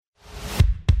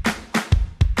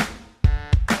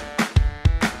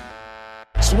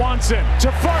Swanson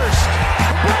to first.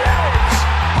 Browns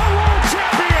are world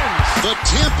champions. The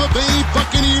Tampa Bay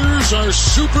Buccaneers are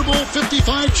Super Bowl 55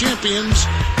 champions,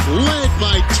 led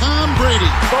by Tom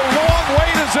Brady. The long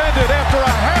wait has ended after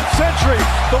a half century.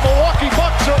 The Milwaukee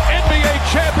Bucks are NBA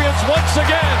champions once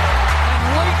again. And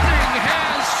lightning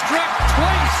has struck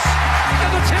twice,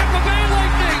 and the Tampa Bay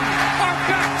Lightning are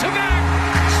back-to-back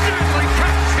Stanley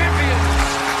Cup champions.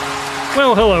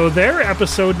 Well, hello there.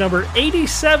 Episode number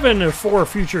 87 of For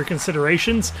Future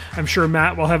Considerations. I'm sure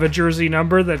Matt will have a jersey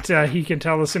number that he can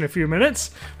tell us in a few minutes.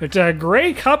 But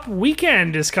Grey Cup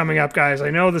weekend is coming up, guys. I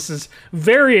know this is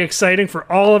very exciting for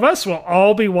all of us. We'll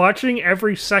all be watching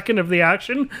every second of the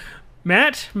action.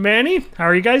 Matt, Manny, how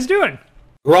are you guys doing?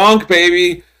 Gronk,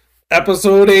 baby.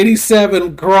 Episode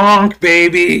 87, Gronk,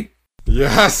 baby.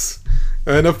 Yes.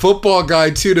 And a football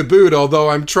guy, too, to boot, although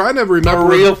I'm trying to remember...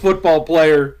 A real football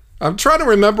player. I'm trying to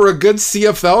remember a good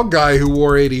CFL guy who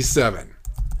wore 87.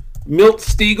 Milt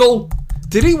Stegall?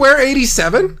 Did he wear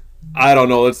 87? I don't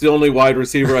know. It's the only wide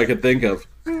receiver I could think of.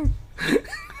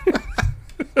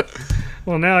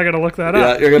 Well, now I got to look that Yeah,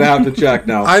 up. you're going to have to check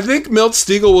now. I think Milt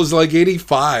Stegall was like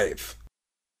 85.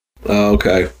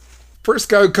 Okay. First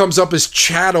guy who comes up is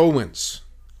Chad Owens.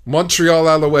 Montreal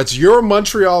Alouettes. You're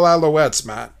Montreal Alouettes,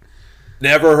 Matt.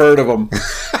 Never heard of him.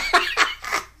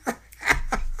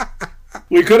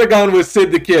 We could have gone with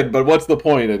Sid the Kid, but what's the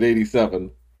point at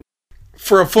 87?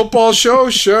 For a football show?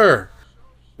 Sure.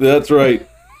 That's right.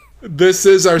 This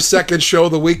is our second show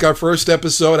of the week. Our first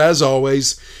episode, as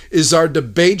always, is our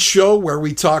debate show where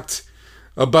we talked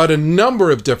about a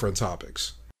number of different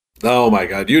topics. Oh my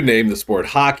God, you name the sport.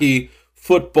 Hockey,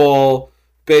 football,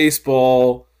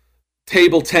 baseball,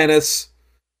 table tennis,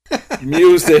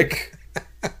 music.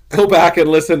 Go back and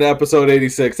listen to episode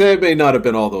 86. It may not have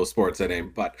been all those sports I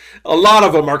named, but a lot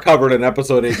of them are covered in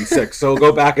episode 86. So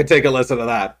go back and take a listen to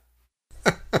that.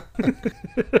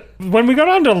 When we got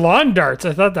on to lawn darts,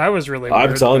 I thought that was really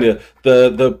weird. I'm telling you,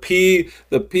 the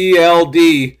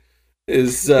PLD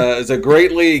is a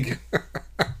great league.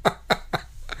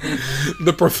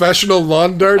 The Professional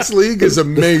Lawn Darts League is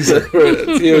amazing.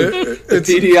 It's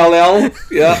TDLL,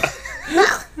 yeah.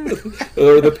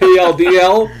 Or the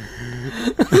PLDL.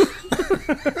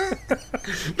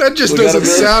 That just doesn't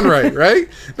sound right?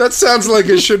 That sounds like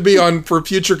it should be on For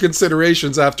Future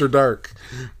Considerations After Dark.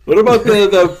 What about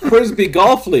the Frisbee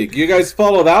Golf League? You guys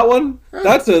follow that one?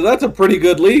 That's a pretty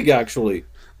good league, actually.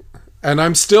 And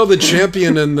I'm still the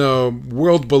champion in the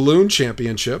World Balloon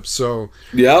Championship, so...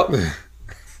 Yep.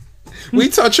 We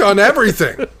touch on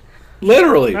everything.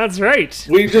 Literally. That's right.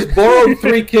 We just borrowed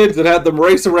 3 kids and had them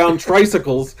race around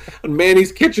tricycles on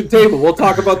Manny's kitchen table. We'll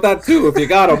talk about that too if you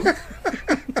got them.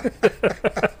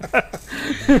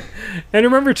 And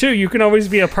remember, too, you can always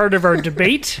be a part of our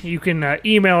debate. You can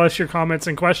email us your comments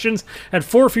and questions at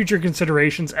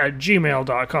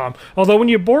forfutureconsiderations@gmail.com. Although when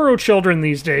you borrow children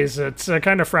these days, it's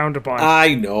kind of frowned upon.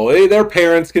 I know. Hey, their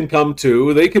parents can come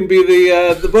too. They can be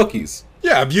the bookies.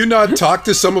 Yeah, have you not talked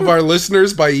to some of our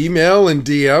listeners by email and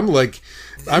DM? Like,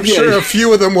 I'm sure a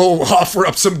few of them will offer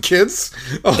up some kids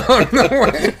along the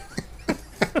way.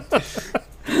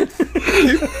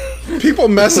 People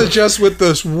message us with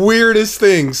the weirdest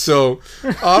things, so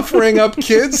offering up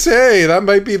kids, hey, that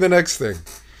might be the next thing.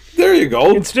 There you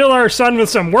go. It's still our son with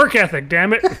some work ethic,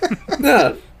 damn it.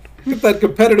 Yeah, get that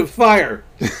competitive fire.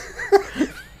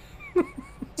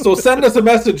 So send us a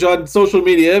message on social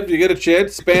media if you get a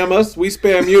chance. Spam us. We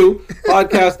spam you.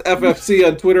 Podcast FFC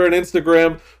on Twitter and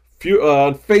Instagram.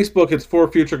 On Facebook, it's For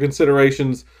Future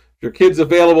Considerations. If your kid's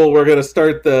available, we're going to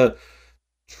start the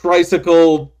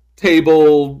Tricycle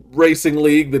Table Racing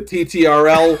League, the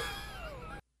TTRL.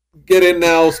 Get in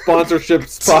now. Sponsorship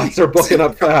spots are booking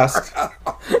up fast.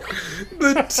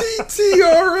 The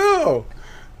TTRL.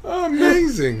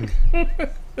 Amazing.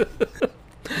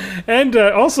 And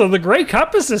also, the Grey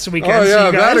Cup is this weekend. Oh, yeah, so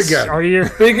you guys, that again. Are you...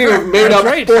 Speaking of made-up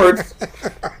sports.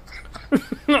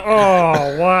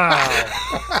 Oh, wow.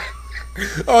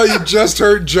 Oh, you just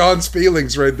hurt John's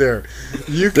feelings right there.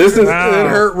 It Wow.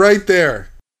 hurt right there.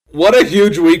 What a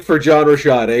huge week for John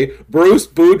Rashad, eh? Bruce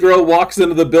Boudreau walks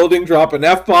into the building dropping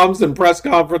F-bombs and press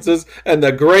conferences, and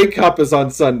the Grey Cup is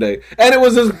on Sunday. And it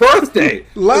was his birthday.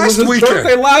 Last it was his weekend.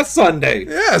 birthday last Sunday.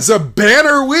 Yeah, it's a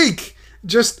banner week.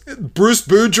 Just Bruce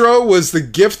Boudreau was the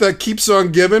gift that keeps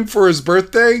on giving for his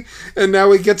birthday, and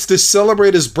now he gets to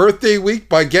celebrate his birthday week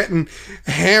by getting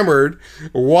hammered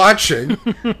watching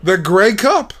the Grey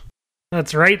Cup.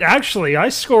 That's right. Actually, I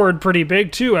scored pretty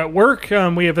big, too. At work,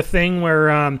 we have a thing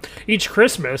where each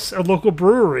Christmas, a local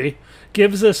brewery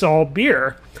gives us all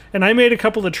beer. And I made a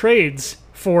couple of trades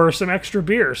for some extra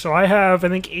beer. So I have, I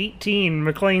think, 18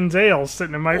 McLean's ales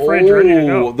sitting in my fridge ready to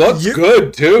go. That's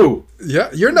good too. Yeah,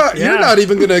 you're not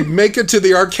even going to make it to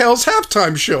the Arkells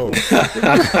halftime show.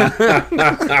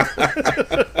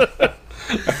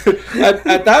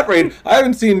 At that rate, I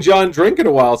haven't seen John drink in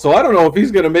a while, so I don't know if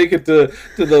he's going to make it to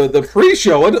the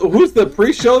pre-show. Who's the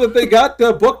pre-show that they got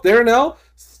booked there now?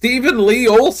 Stephen Lee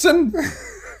Olsen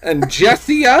and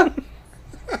Jessia?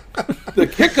 The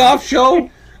kickoff show?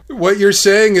 What you're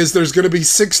saying is there's going to be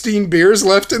 16 beers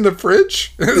left in the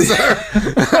fridge?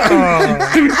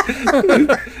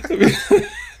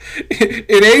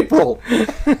 In April.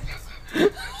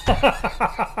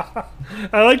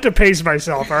 I like to pace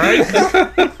myself, all right?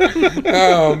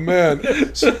 Oh, man.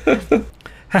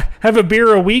 Have a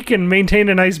beer a week and maintain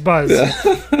a nice buzz.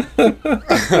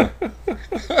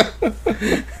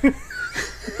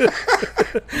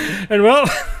 And well,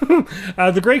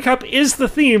 the Grey Cup is the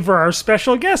theme for our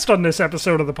special guest on this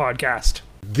episode of the podcast.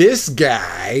 This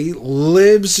guy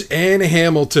lives in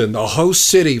Hamilton, the host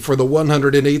city for the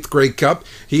 108th Grey Cup.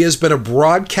 He has been a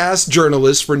broadcast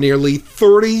journalist for nearly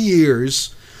 30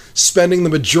 years, spending the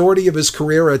majority of his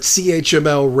career at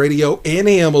CHML Radio in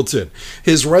Hamilton.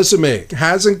 His resume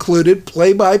has included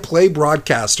play-by-play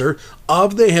broadcaster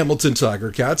of the Hamilton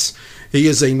Tiger Cats. He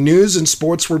is a news and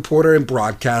sports reporter and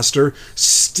broadcaster,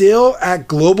 still at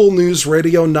Global News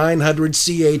Radio 900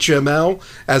 CHML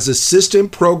as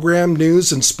assistant program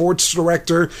news and sports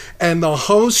director and the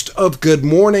host of Good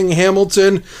Morning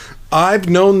Hamilton. I've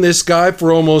known this guy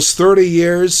for almost 30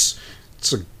 years.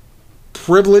 It's a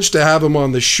privilege to have him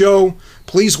on the show.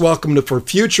 Please welcome to For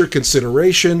Future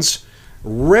Considerations,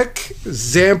 Rick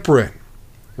Zamperin.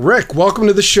 Rick, welcome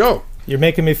to the show. You're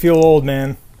making me feel old,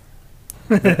 man.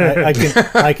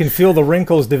 I can feel the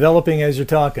wrinkles developing as you're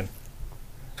talking.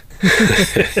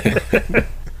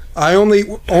 Only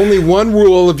one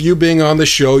rule of you being on the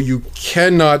show: you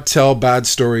cannot tell bad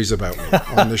stories about me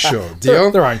on the show. Deal?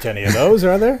 There aren't any of those,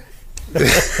 are there?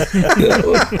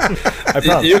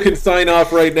 You can sign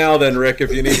off right now then, Rick,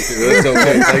 if you need to. That's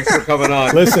okay. Thanks for coming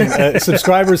on. Listen,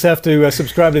 subscribers have to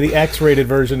subscribe to the X-rated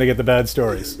version to get the bad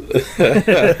stories. We've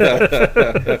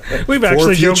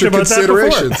actually joked about that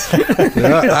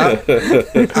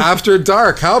before. After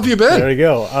dark, how have you been? There you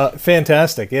go.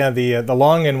 Fantastic. Yeah, the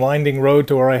long and winding road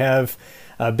to where I have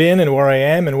been and where I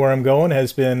am and where I'm going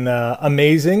has been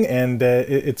amazing, and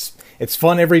it's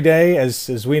fun every day.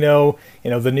 As we know,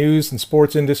 the news and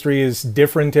sports industry is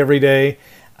different every day,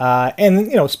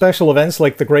 and special events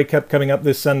like the Grey Cup coming up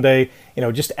this Sunday,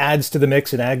 just adds to the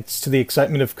mix and adds to the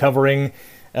excitement of covering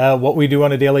what we do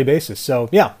on a daily basis. So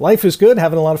yeah, life is good,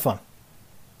 having a lot of fun.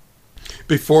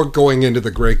 Before going into the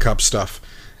Grey Cup stuff,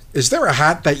 is there a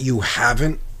hat that you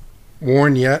haven't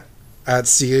worn yet at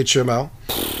CHML?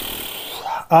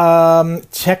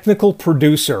 Technical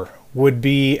producer would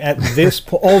be at this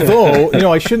point.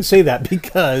 Although, I shouldn't say that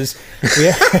because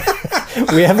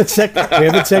we have a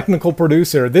technical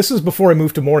producer. This was before I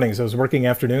moved to mornings. I was working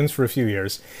afternoons for a few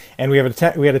years, and we had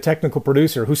a technical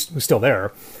producer who's still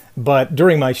there. But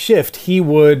during my shift, he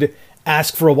would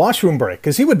ask for a washroom break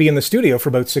because he would be in the studio for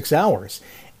about 6 hours,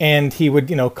 and he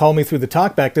would call me through the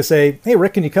talkback to say, "Hey,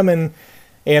 Rick, can you come in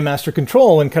AM Master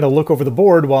Control and kind of look over the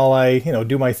board while I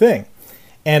do my thing?"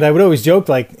 And I would always joke,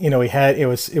 like, it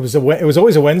was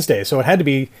always a Wednesday, so it had to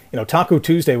be, Taco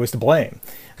Tuesday was to blame.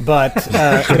 But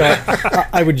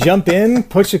I would jump in,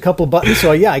 push a couple buttons.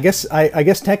 So yeah, I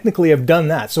guess technically I've done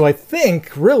that. So I think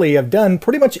really I've done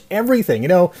pretty much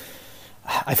everything.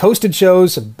 I've hosted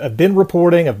shows, I've been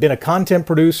reporting, I've been a content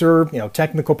producer,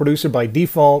 technical producer by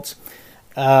default.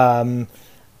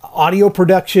 Audio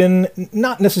production,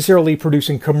 not necessarily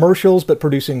producing commercials, but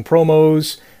producing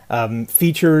promos.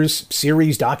 Features,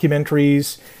 series,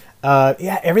 documentaries,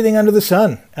 everything under the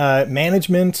sun.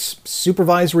 Management,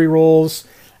 supervisory roles.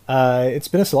 It's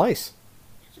been a slice.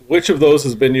 Which of those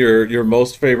has been your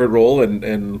most favorite role?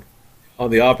 And on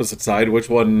the opposite side, which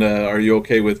one are you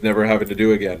okay with never having to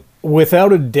do again?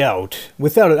 Without a doubt.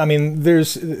 I mean,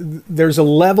 there's a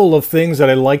level of things that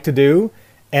I like to do,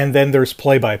 and then there's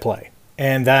play-by-play.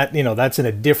 And that, that's in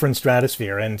a different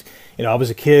stratosphere. And, I was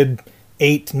a kid,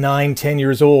 8, 9, 10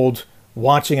 years old,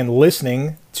 watching and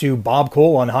listening to Bob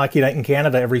Cole on Hockey Night in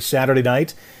Canada every Saturday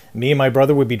night. Me and my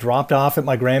brother would be dropped off at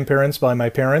my grandparents' by my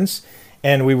parents,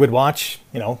 and we would watch,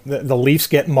 the Leafs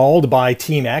get mauled by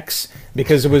Team X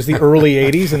because it was the early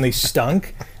 80s and they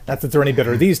stunk. Not that they're any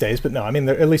better these days, but no, I mean,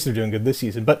 at least they're doing good this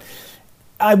season. But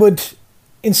I would,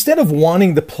 instead of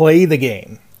wanting to play the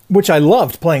game, which I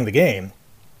loved playing the game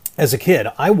as a kid,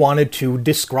 I wanted to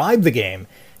describe the game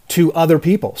to other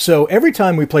people. So every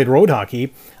time we played road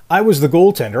hockey, I was the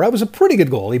goaltender. I was a pretty good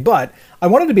goalie, but I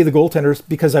wanted to be the goaltender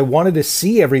because I wanted to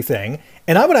see everything.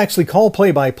 And I would actually call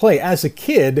play-by-play as a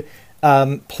kid,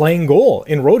 playing goal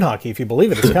in road hockey, if you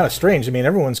believe it. It's kind of strange. I mean,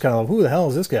 everyone's kind of like, who the hell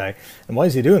is this guy? And why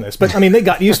is he doing this? But, I mean, they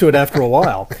got used to it after a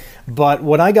while. But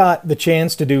when I got the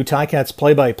chance to do Ticats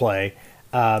play-by-play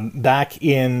back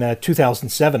in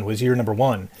 2007 was year number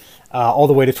 1, all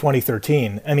the way to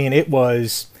 2013, I mean, it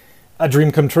was a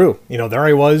dream come true. You know, there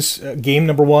I was, game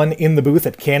number 1 in the booth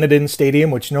at Canadian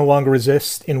Stadium, which no longer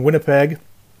exists, in Winnipeg,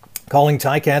 calling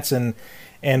Ticats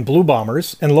and Blue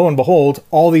Bombers. And lo and behold,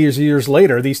 all these years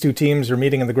later, these two teams are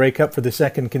meeting in the Grey Cup for the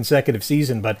second consecutive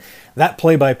season. But that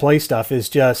play-by-play stuff is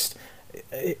just,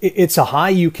 it's a high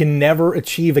you can never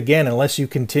achieve again unless you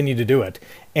continue to do it.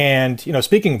 And, you know,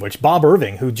 speaking of which, Bob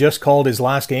Irving, who just called his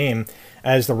last game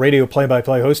as the radio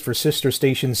play-by-play host for sister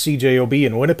station CJOB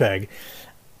in Winnipeg,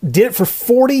 did it for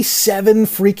 47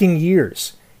 freaking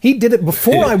years. He did it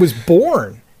before I was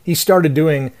born. He started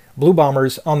doing Blue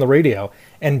Bombers on the radio,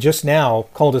 and just now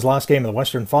called his last game in the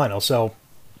Western Final. So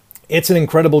it's an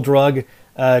incredible drug,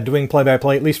 doing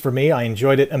play-by-play, at least for me. I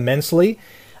enjoyed it immensely.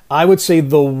 I would say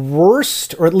the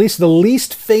worst, or at least the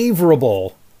least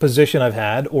favorable position I've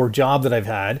had, or job that I've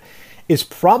had, is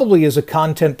probably as a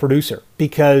content producer,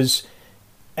 because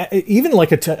even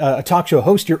like a talk show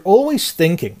host, you're always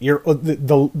thinking,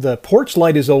 the porch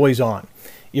light is always on.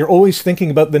 You're always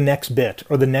thinking about the next bit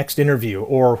or the next interview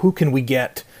or who can we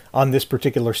get on this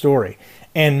particular story.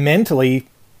 And mentally,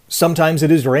 sometimes it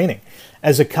is draining.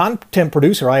 As a content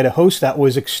producer, I had a host that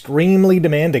was extremely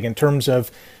demanding in terms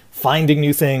of finding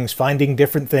new things, finding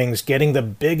different things, getting the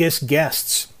biggest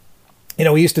guests. You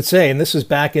know, we used to say, and this is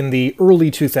back in the early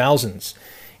 2000s,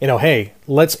 you know, hey,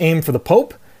 let's aim for the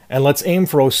Pope and let's aim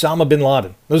for Osama bin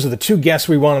Laden. Those are the two guests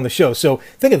we want on the show. So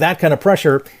think of that kind of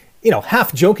pressure. You know,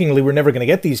 half jokingly, we're never going to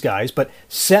get these guys, but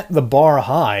set the bar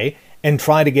high and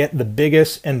try to get the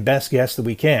biggest and best guests that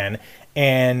we can.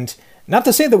 And not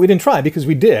to say that we didn't try, because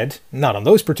we did, not on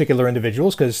those particular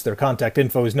individuals, because their contact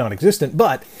info is non-existent,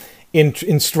 but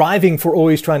in striving for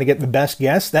always trying to get the best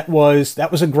guests, that was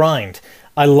a grind.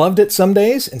 I loved it some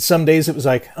days, and some days it was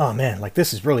like, oh man, like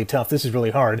this is really tough, this is really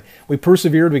hard. We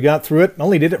persevered, we got through it,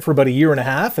 only did it for about a year and a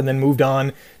half, and then moved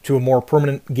on to a more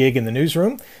permanent gig in the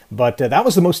newsroom. But that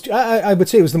was the most, I would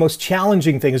say it was the most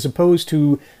challenging thing, as opposed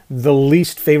to the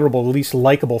least favorable, the least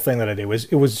likable thing that I did.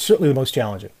 It was certainly the most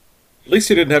challenging. At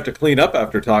least you didn't have to clean up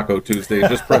after Taco Tuesday and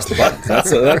just press the buttons.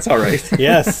 That's all right.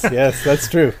 Yes, that's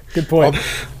true. Good point.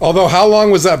 Although, how long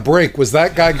was that break? Was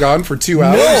that guy gone for 2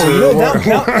 hours? No,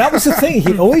 that was the thing.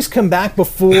 He'd always come back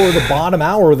before the bottom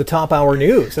hour of the top hour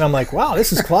news. And I'm like, wow,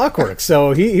 this is clockwork.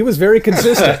 So he was very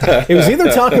consistent. It was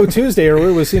either Taco Tuesday or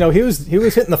it was, you know, he was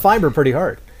hitting the fiber pretty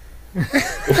hard.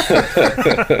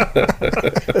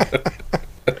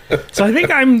 So I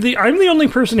think I'm the only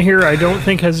person here I don't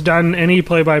think has done any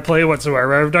play-by-play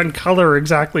whatsoever. I've done color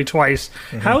exactly twice.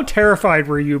 Mm-hmm. How terrified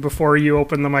were you before you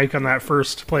opened the mic on that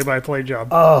first play-by-play job?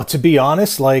 Oh, to be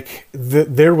honest, like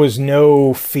there was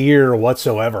no fear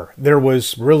whatsoever. There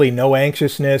was really no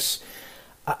anxiousness.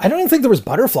 I don't even think there was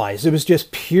butterflies. It was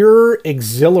just pure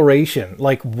exhilaration,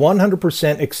 like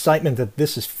 100% excitement that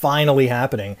this is finally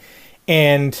happening.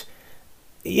 And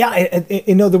yeah,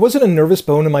 you know, there wasn't a nervous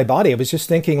bone in my body. I was just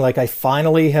thinking, like, I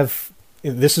finally have,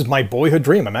 this is my boyhood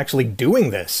dream. I'm actually doing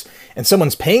this. And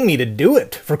someone's paying me to do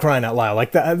it, for crying out loud.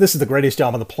 Like, this is the greatest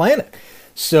job on the planet.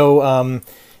 So,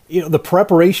 you know, the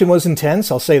preparation was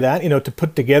intense, I'll say that. You know, to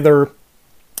put together,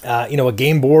 you know, a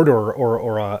game board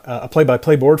or a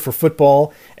play-by-play board for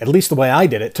football, at least the way I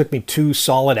did it, took me 2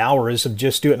 solid hours of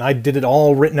just doing it. And I did it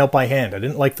all written out by hand. I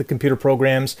didn't like the computer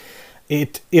programs.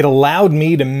 It allowed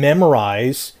me to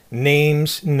memorize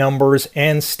names, numbers,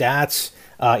 and stats,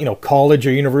 you know, college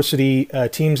or university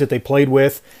teams that they played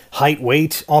with, height,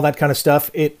 weight, all that kind of stuff.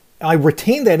 I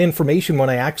retained that information when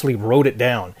I actually wrote it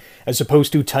down, as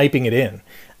opposed to typing it in.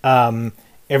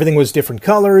 Everything was different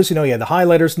colors. You know, you had the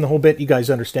highlighters and the whole bit. You guys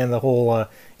understand the whole,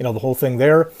 you know, the whole thing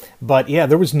there. But yeah,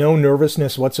 there was no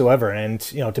nervousness whatsoever. And,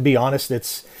 you know, to be honest,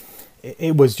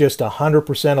 it was just 100%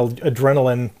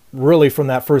 adrenaline, really, from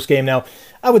that first game. Now,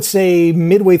 I would say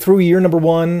midway through year number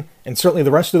 1, and certainly the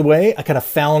rest of the way, I kind of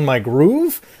found my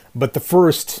groove. But the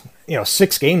first, you know,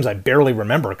 6 games I barely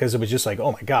remember, because it was just like,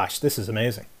 oh my gosh, this is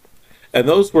amazing. And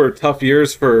those were tough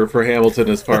years for Hamilton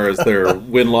as far as their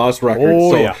win-loss record.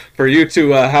 Oh, so yeah. For you to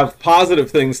have positive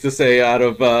things to say out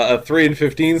of a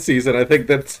 3-15 season, I think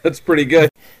that's pretty good.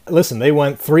 Listen, they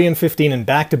went 3-15 in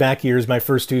back-to-back years. My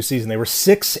first 2 seasons, they were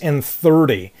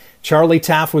 6-30. Charlie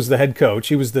Taff was the head coach.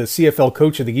 He was the CFL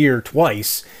Coach of the Year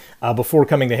twice before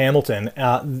coming to Hamilton.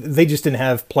 They just didn't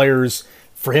have players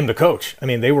for him to coach. I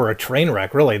mean, they were a train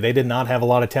wreck, really. They did not have a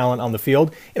lot of talent on the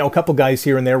field. A couple guys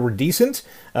here and there were decent.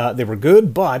 They were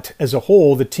good, but as a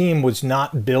whole, the team was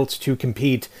not built to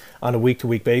compete on a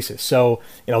week-to-week basis. So,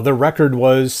 their record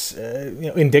was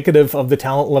indicative of the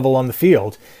talent level on the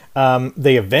field.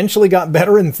 They eventually got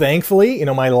better, and thankfully,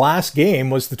 my last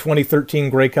game was the 2013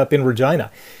 Grey Cup in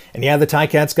Regina. And yeah, the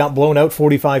Ticats got blown out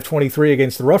 45-23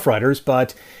 against the Rough Riders,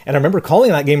 and I remember calling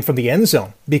that game from the end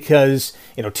zone because,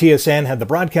 TSN had the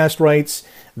broadcast rights.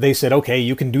 They said, okay,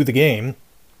 you can do the game.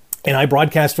 And I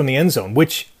broadcast from the end zone,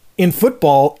 which in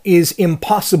football is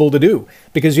impossible to do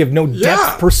because you have no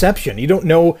depth perception. You don't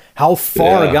know how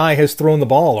far a guy has thrown the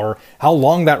ball or how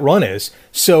long that run is.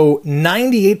 So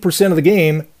 98% of the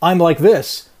game, I'm like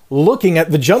this, looking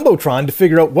at the Jumbotron to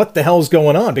figure out what the hell's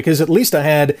going on, because at least I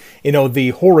had, the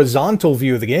horizontal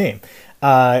view of the game.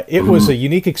 It was a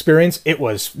unique experience. It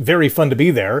was very fun to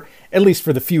be there, at least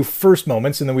for the few first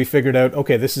moments, and then we figured out,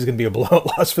 okay, this is going to be a blowout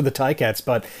loss for the Ticats.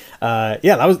 But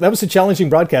that was a challenging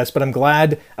broadcast, but I'm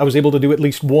glad I was able to do at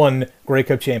least one Grey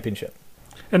Cup championship.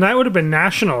 And that would have been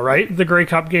national, right? The Grey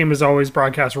Cup game is always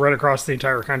broadcast right across the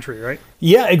entire country, right?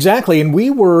 Yeah, exactly. And we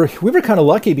were kind of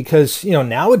lucky because,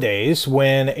 nowadays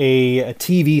when a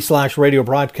TV/radio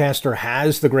broadcaster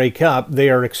has the Grey Cup, they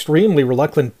are extremely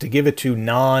reluctant to give it to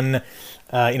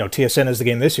TSN is the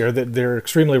game this year. They're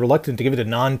extremely reluctant to give it to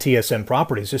non-TSN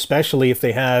properties, especially if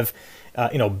they have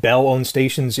Bell-owned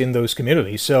stations in those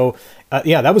communities. So,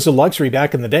 that was a luxury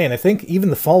back in the day. And I think even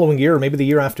the following year, or maybe the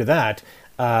year after that,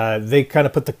 they kind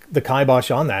of put the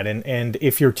kibosh on that. And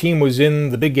if your team was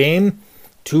in the big game,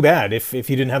 too bad. If you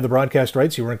didn't have the broadcast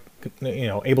rights, you weren't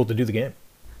able to do the game.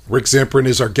 Rick Zamperin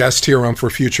is our guest here on For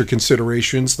Future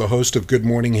Considerations, the host of Good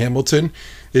Morning Hamilton.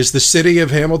 Is the city of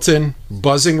Hamilton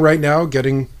buzzing right now,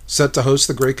 getting set to host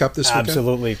the Grey Cup this weekend?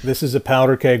 Absolutely. This is a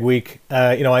powder keg week.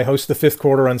 I host the fifth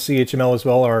quarter on CHML as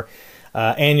well, our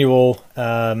annual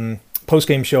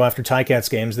post-game show after Ticats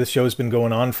games. This show has been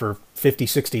going on for 50,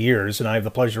 60 years, and I have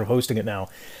the pleasure of hosting it now.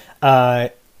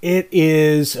 It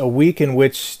is a week in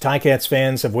which Ticats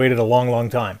fans have waited a long, long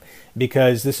time,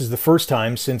 because this is the first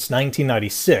time since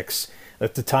 1996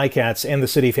 that the Ticats and the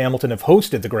city of Hamilton have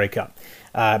hosted the Grey Cup.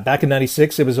 Back in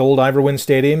 96, it was old Ivor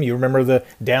Stadium. You remember the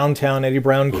downtown Eddie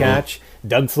Brown catch,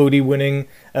 Doug Flutie winning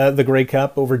the Grey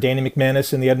Cup over Danny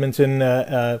McManus and the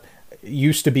Edmonton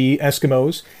used to be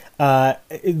Eskimos.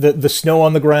 The snow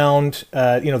on the ground,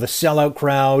 the sellout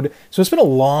crowd. So it's been a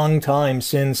long time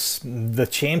since the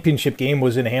championship game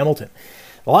was in Hamilton.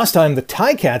 The last time the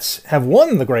Ticats have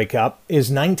won the Grey Cup is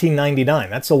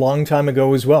 1999. That's a long time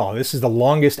ago as well. This is the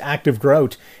longest active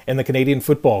drought in the Canadian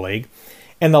Football League.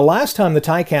 And the last time the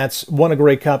Ticats won a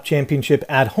Grey Cup championship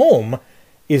at home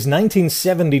is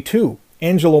 1972.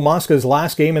 Angelo Mosca's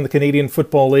last game in the Canadian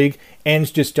Football League.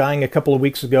 Ange just dying a couple of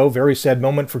weeks ago. Very sad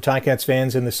moment for Ticats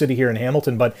fans in the city here in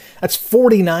Hamilton, but that's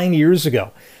 49 years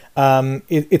ago.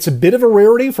 It's a bit of a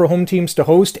rarity for home teams to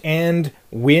host and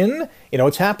win.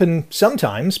 It's happened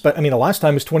sometimes, but the last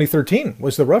time was 2013,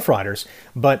 was the Rough Riders.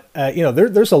 But,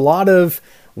 there's a lot of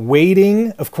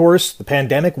waiting. Of course, the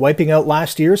pandemic wiping out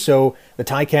last year, so the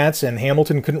Ticats and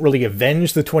Hamilton couldn't really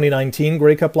avenge the 2019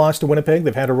 Grey Cup loss to Winnipeg.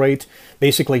 They've had to wait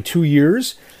basically 2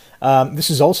 years. This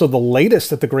is also the latest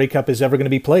that the Grey Cup is ever going to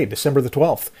be played. December the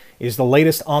 12th is the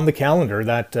latest on the calendar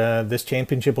that this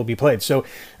championship will be played. So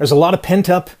there's a lot of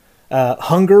pent-up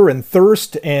hunger and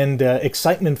thirst and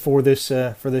excitement for this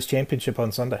championship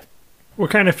on Sunday. What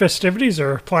kind of festivities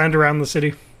are planned around the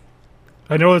city?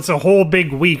 I know it's a whole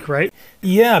big week, right?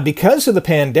 Yeah, because of the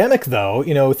pandemic, though,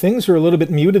 things are a little bit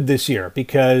muted this year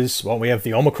because, we have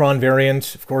the Omicron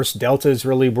variant. Of course, Delta is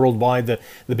really worldwide the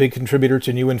big contributor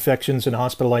to new infections and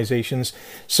hospitalizations.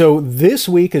 So this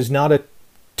week is not a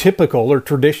typical or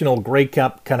traditional Grey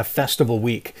Cup kind of festival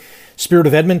week. Spirit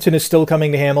of Edmonton is still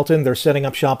coming to Hamilton. They're setting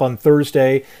up shop on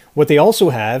Thursday. What they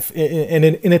also have,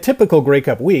 in a typical Grey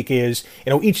Cup week, is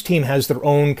each team has their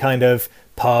own kind of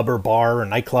pub or bar or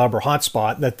nightclub or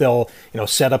hotspot that they'll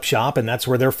set up shop, and that's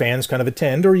where their fans kind of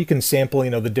attend, or you can sample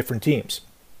the different teams.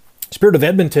 Spirit of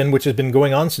Edmonton, which has been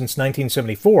going on since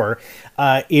 1974,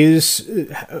 is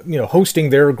hosting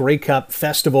their Grey Cup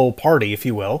festival party, if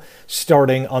you will,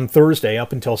 starting on Thursday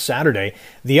up until Saturday.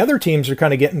 The other teams are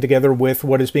kind of getting together with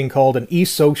what is being called an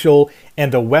East Social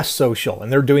and a West Social, and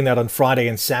they're doing that on Friday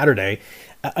and Saturday.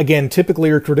 again, typically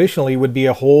or traditionally would be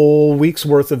a whole week's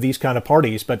worth of these kind of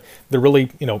parties, but they're really,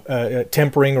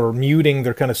 tempering or muting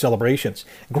their kind of celebrations.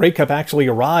 Grey Cup actually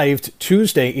arrived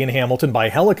Tuesday in Hamilton by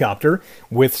helicopter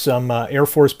with some Air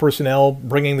Force personnel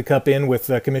bringing the cup in with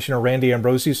Commissioner Randy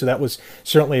Ambrosie, so that was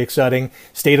certainly exciting.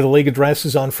 State of the League address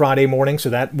is on Friday morning, so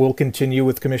that will continue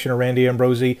with Commissioner Randy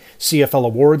Ambrosie. CFL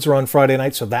awards are on Friday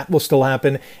night, so that will still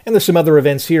happen. And there's some other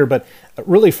events here, but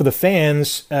really for the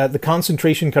fans, the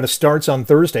concentration kind of starts on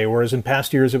Thursday, whereas in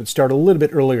past years it would start a little bit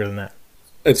earlier than that.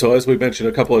 And so, as we mentioned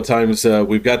a couple of times,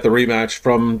 we've got the rematch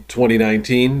from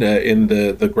 2019 in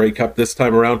the Grey Cup this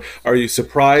time around. Are you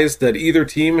surprised that either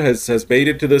team has made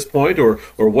it to this point, or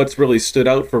what's really stood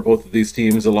out for both of these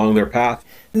teams along their path?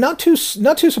 Not too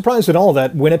surprised at all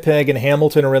that Winnipeg and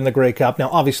Hamilton are in the Grey Cup. Now,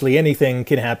 obviously, anything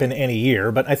can happen any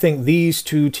year, but I think these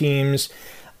two teams,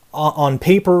 on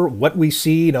paper, what we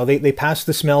see, they pass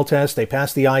the smell test, they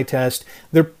pass the eye test.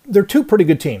 They're two pretty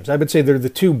good teams. I would say they're the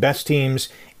two best teams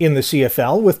in the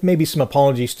CFL, with maybe some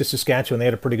apologies to Saskatchewan. They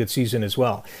had a pretty good season as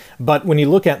well. But when you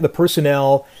look at the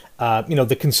personnel,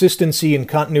 the consistency and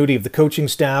continuity of the coaching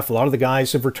staff, a lot of the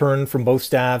guys have returned from both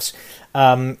staffs.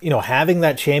 Having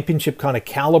that championship kind of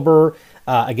caliber,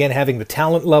 again, having the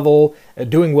talent level,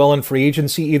 doing well in free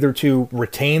agency, either to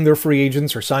retain their free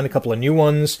agents or sign a couple of new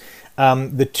ones.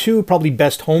 The two probably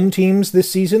best home teams this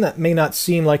season. That may not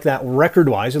seem like that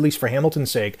record-wise, at least for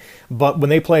Hamilton's sake, but when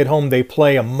they play at home, they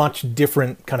play a much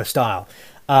different kind of style.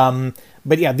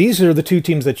 But yeah, these are the two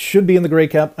teams that should be in the Grey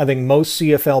Cup. I think most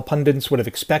CFL pundits would have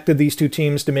expected these two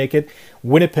teams to make it.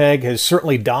 Winnipeg has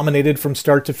certainly dominated from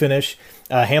start to finish.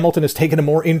 Hamilton has taken a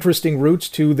more interesting route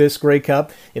to this Grey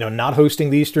Cup, not hosting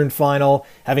the Eastern Final,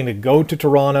 having to go to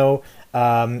Toronto,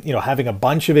 having a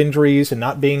bunch of injuries and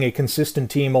not being a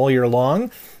consistent team all year long.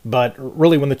 But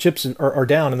really, when the chips are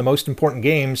down in the most important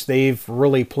games, they've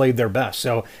really played their best.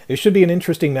 So it should be an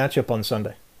interesting matchup on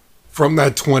Sunday. From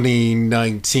that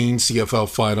 2019 CFL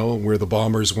final where the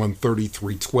Bombers won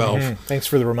 33-12. Thanks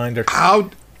for the reminder. How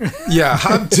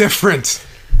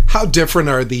different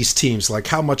are these teams? Like,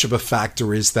 how much of a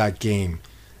factor is that game?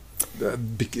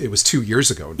 It was 2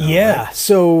 years ago now. Yeah, right?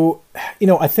 So,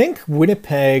 I think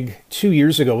Winnipeg 2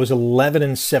 years ago was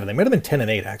 11-7. They might have been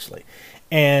 10-8, actually.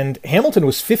 And Hamilton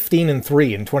was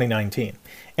 15-3 in 2019.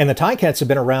 And the Ticats have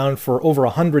been around for over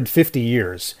 150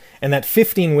 years. And that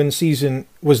 15-win season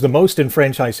was the most in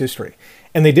franchise history.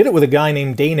 And they did it with a guy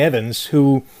named Dane Evans,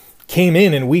 who came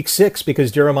in week 6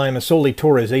 because Jeremiah Masoli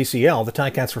tore his ACL. The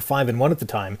Ticats were 5-1 at the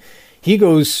time. He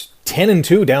goes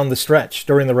 10-2 down the stretch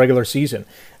during the regular season,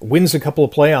 wins a couple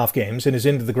of playoff games, and is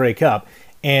into the Grey Cup.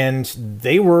 And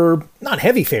they were not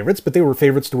heavy favorites, but they were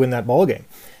favorites to win that ball game.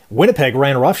 Winnipeg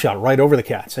ran roughshod right over the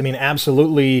Cats. I mean,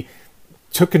 absolutely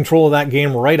took control of that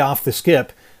game right off the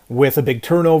skip with a big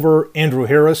turnover. Andrew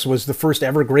Harris was the first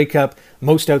ever Grey Cup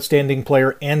most outstanding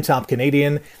player and top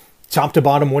Canadian. Top to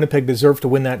bottom, Winnipeg deserved to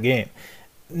win that game.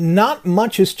 Not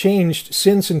much has changed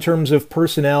since in terms of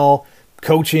personnel,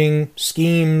 coaching,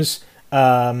 schemes,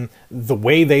 the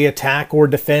way they attack or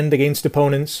defend against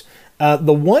opponents.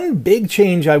 The one big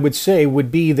change I would say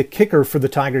would be the kicker for the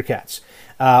Tiger Cats.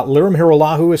 Lirim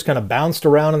Hiralahu has kind of bounced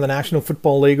around in the National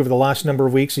Football League over the last number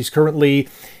of weeks. He's currently,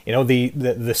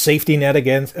 the safety net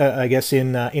against, I guess,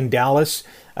 in Dallas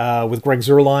with Greg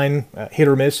Zuerlein, hit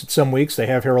or miss at some weeks. They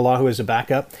have Hiralahu as a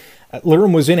backup.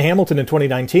 Lirim was in Hamilton in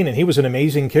 2019, and he was an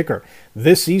amazing kicker.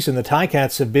 This season, the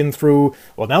Ticats have been through,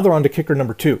 well, now they're on to kicker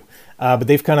number 2. But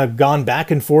they've kind of gone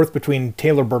back and forth between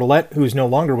Taylor Bertolette, who's no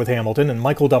longer with Hamilton, and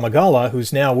Michael Damagala,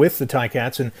 who's now with the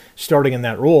Ticats and starting in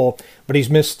that role. But he's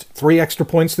missed 3 extra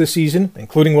points this season,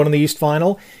 including one in the East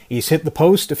Final. He's hit the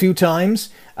post a few times,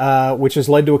 which has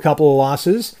led to a couple of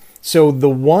losses. So the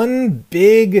one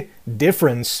big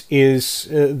difference is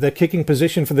the kicking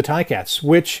position for the Ticats,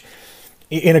 which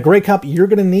in a Grey Cup, you're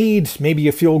going to need maybe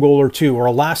a field goal or two or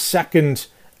a last-second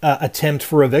attempt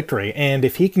for a victory. And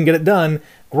if he can get it done,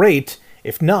 great.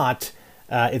 If not,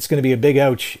 it's going to be a big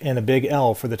ouch and a big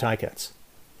L for the Ticats.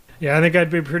 Yeah, I think I'd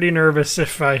be pretty nervous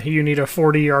if you need a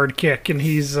 40-yard kick and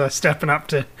he's stepping up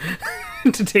to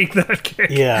to take that kick.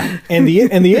 Yeah, and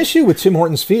the issue with Tim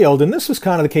Hortons Field, and this was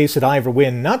kind of the case at Ivor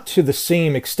Wynne, not to the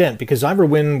same extent, because Ivor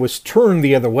Wynne was turned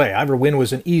the other way. Ivor Wynne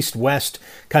was an east-west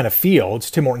kind of field.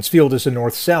 Tim Hortons Field is a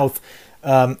north-south.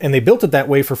 And they built it that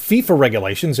way for FIFA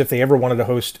regulations if they ever wanted to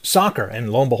host soccer.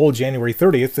 And lo and behold, January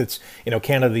 30th, it's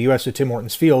Canada, the U.S. at Tim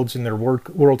Hortons Fields in their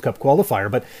World Cup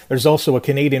qualifier. But there's also a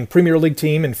Canadian Premier League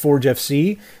team in Forge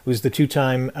FC, who's the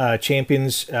two-time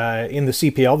champions in the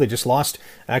CPL. They just lost,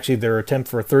 actually, their attempt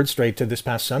for a third straight to this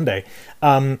past Sunday.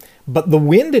 But the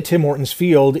wind at Tim Hortons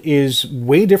Field is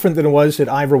way different than it was at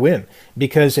Ivor Wynne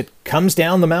because it comes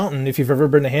down the mountain. If you've ever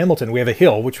been to Hamilton, we have a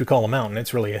hill, which we call a mountain.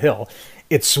 It's really a hill.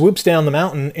 It swoops down the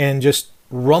mountain and just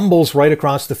rumbles right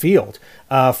across the field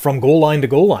from goal line to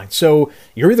goal line. So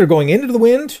you're either going into the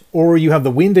wind or you have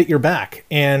the wind at your back.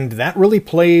 And that really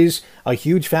plays a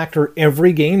huge factor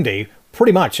every game day.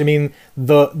 Pretty much. I mean,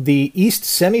 the East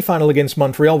semifinal against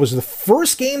Montreal was the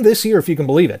first game this year, if you can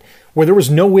believe it, where there was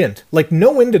no wind, like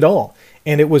no wind at all.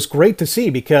 And it was great to see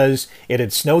because it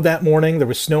had snowed that morning. There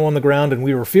was snow on the ground, and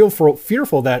we were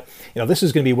fearful that this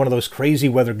is going to be one of those crazy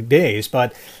weather days.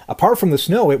 But apart from the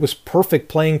snow, it was perfect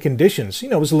playing conditions.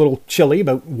 It was a little chilly,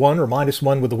 about 1 or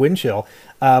 -1 with the wind chill,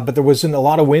 but there wasn't a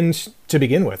lot of wind to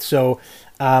begin with. So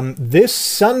this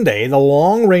Sunday, the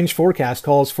long-range forecast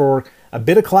calls for a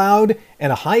bit of cloud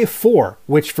and a high of 4,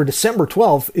 which for December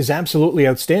 12th is absolutely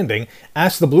outstanding.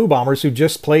 Ask the Blue Bombers, who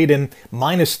just played in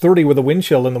 -30 with a wind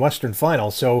chill in the Western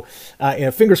Final. So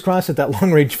fingers crossed that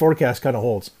long-range forecast kind of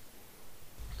holds.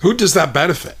 Who does that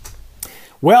benefit?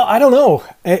 Well, I don't know.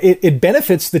 It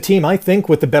benefits the team, I think,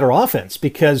 with the better offense,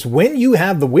 because when you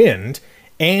have the wind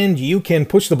and you can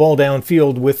push the ball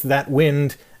downfield with that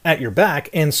wind at your back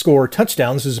and score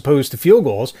touchdowns as opposed to field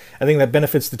goals, I think that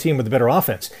benefits the team with a better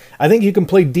offense. I think you can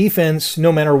play defense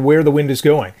no matter where the wind is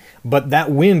going, but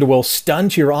that wind will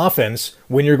stunt your offense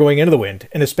when you're going into the wind.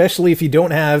 And especially if you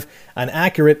don't have an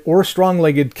accurate or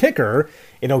strong-legged kicker,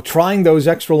 trying those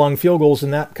extra long field goals in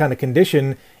that kind of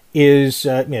condition is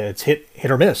it's hit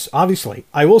or miss, obviously.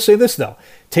 I will say this, though.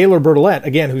 Taylor Bertolette,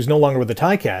 again, who's no longer with the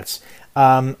Ticats,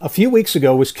 a few weeks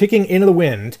ago was kicking into the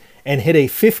wind and hit a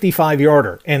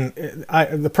 55-yarder. And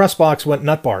the press box went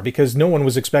nutbar because no one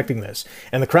was expecting this.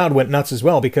 And the crowd went nuts as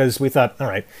well because we thought, all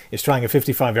right, he's trying a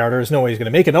 55-yarder. There's no way he's going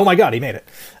to make it. Oh, my God, he made it.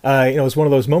 It was one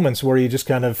of those moments where you just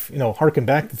kind of, harken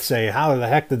back to say, how the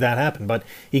heck did that happen? But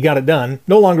he got it done.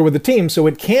 No longer with the team, so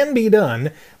it can be done.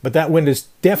 But that wind is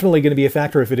definitely going to be a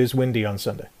factor if it is windy on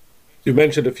Sunday. You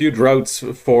mentioned a few droughts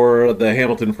for the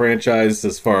Hamilton franchise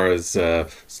as far as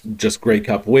just Grey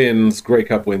Cup wins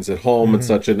at home and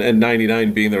such, and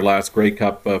 99 being their last Grey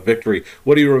Cup victory.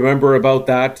 What do you remember about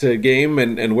that game,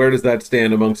 and where does that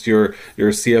stand amongst your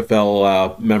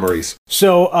CFL memories?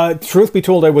 So, truth be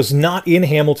told, I was not in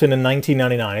Hamilton in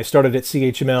 1999. I started at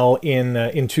CHML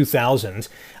in 2000.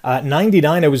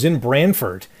 99, I was in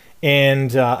Brantford,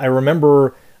 and I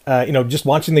remember just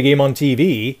watching the game on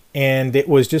TV, and it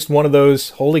was just one of those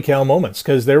holy cow moments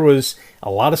because there was a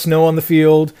lot of snow on the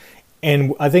field,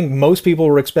 and I think most people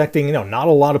were expecting, not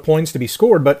a lot of points to be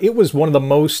scored, but it was one of the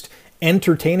most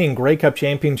entertaining Grey Cup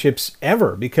championships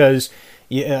ever because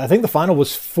I think the final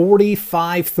was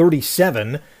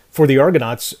 45-37 for the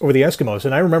Argonauts over the Eskimos.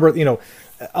 And I remember,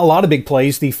 a lot of big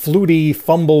plays, the Flutie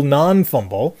fumble,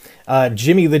 non-fumble,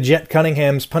 Jimmy the Jet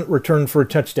Cunningham's punt return for a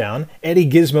touchdown, Eddie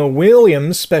Gizmo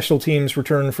Williams' special teams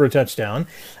return for a touchdown,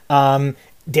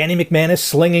 Danny McManus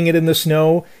slinging it in the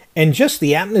snow, and just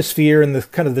the atmosphere and the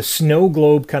kind of the snow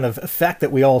globe kind of effect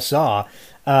that we all saw.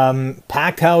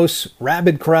 Packed house,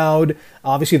 rabid crowd.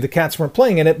 Obviously, the Cats weren't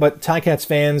playing in it, but Ticats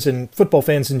fans and football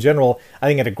fans in general, I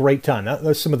think, had a great time.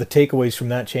 That's some of the takeaways from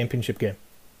that championship game.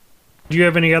 Do you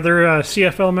have any other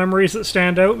CFL memories that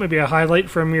stand out? Maybe a highlight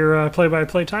from your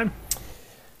play-by-play time?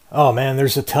 Oh, man,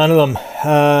 there's a ton of them.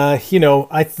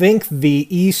 I think the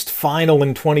East Final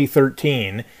in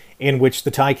 2013, in which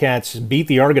the Ticats beat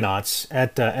the Argonauts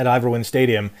at Ivor Wynne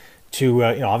Stadium to,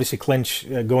 obviously clinch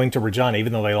going to Regina,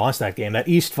 even though they lost that game, that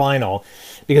East Final,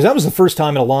 because that was the first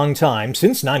time in a long time,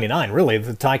 since 99, really,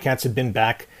 the Ticats had been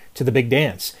back to the big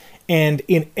dance. And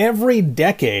in every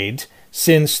decade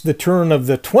since the turn of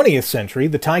the 20th century,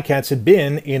 the Ticats had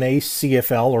been in a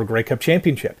CFL or Grey Cup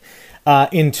championship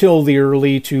until the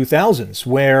early 2000s,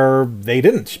 where they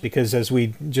didn't, because as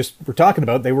we just were talking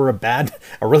about, they were a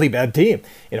really bad team.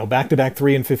 Back-to-back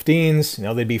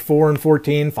 3-15s. They'd be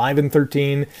 4-14,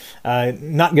 5-13,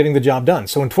 not getting the job done.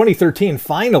 So in 2013,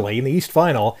 finally, in the East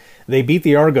Final, they beat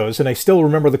the Argos, and I still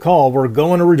remember the call, we're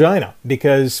going to Regina,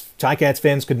 because Ticats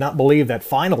fans could not believe that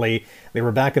finally they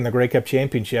were back in the Grey Cup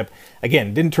Championship.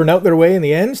 Again, didn't turn out their way in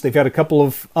the end. They've had a couple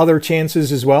of other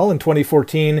chances as well in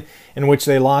 2014, in which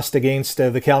they lost against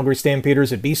the Calgary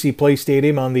Stampeders at BC Place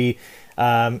Stadium on the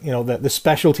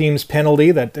special teams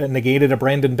penalty that negated a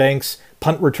Brandon Banks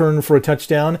punt return for a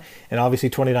touchdown. And obviously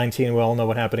 2019, we all know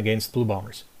what happened against the Blue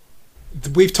Bombers.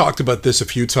 we've talked about this a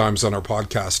few times on our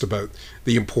podcast about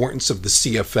the importance of the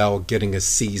CFL getting a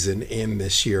season in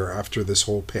this year after this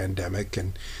whole pandemic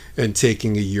and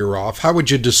taking a year off. How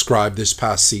would you describe this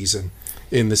past season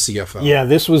in the CFL? Yeah,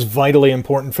 this was vitally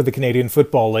important for the Canadian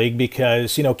Football League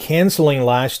because, canceling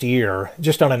last year,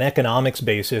 just on an economics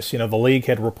basis, the league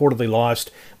had reportedly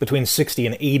lost between $60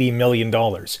 and $80 million.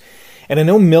 And I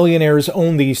know millionaires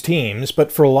own these teams,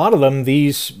 but for a lot of them,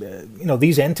 these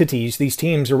entities, these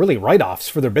teams are really write-offs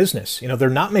for their business. They're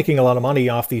not making a lot of money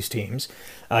off these teams.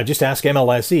 Just ask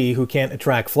MLSE, who can't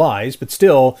attract flies, but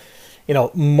still,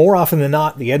 more often than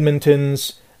not, the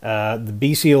Edmontons, the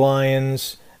BC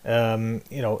Lions,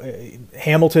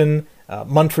 Hamilton,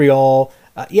 Montreal,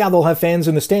 they'll have fans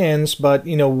in the stands, but,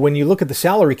 when you look at the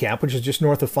salary cap, which is just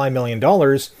north of $5 million,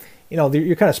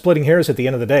 you're kind of splitting hairs at the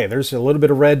end of the day. There's a little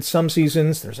bit of red some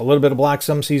seasons, there's a little bit of black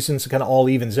some seasons, it kind of all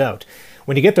evens out.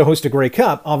 When you get to host a Grey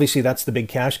Cup, obviously that's the big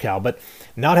cash cow, but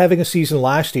not having a season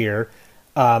last year,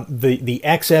 the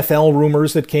XFL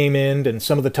rumors that came in and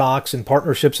some of the talks and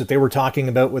partnerships that they were talking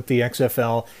about with the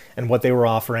XFL and what they were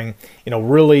offering,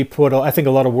 really put, I think,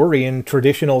 a lot of worry in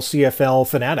traditional CFL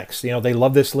fanatics. They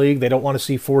love this league. They don't want to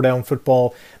see 4-down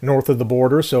football north of the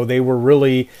border, so they were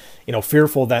really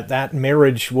fearful that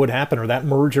marriage would happen or that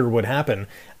merger would happen.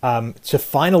 To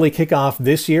finally kick off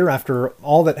this year after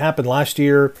all that happened last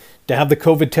year, to have the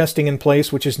COVID testing in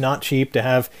place, which is not cheap, to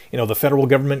have the federal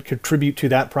government contribute to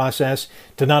that process,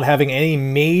 to not having any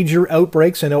major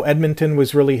outbreaks. I know Edmonton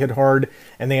was really hit hard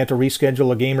and they had to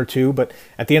reschedule a game or two, but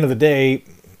at the end of the day,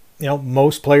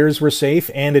 most players were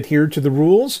safe and adhered to the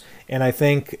rules, and I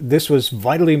think this was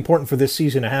vitally important for this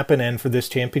season to happen and for this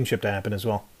championship to happen as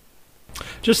well.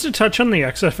 Just to touch on the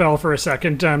XFL for a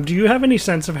second, do you have any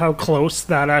sense of how close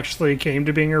that actually came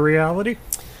to being a reality?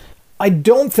 I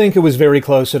don't think it was very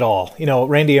close at all.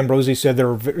 Randy Ambrosi said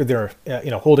they're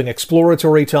holding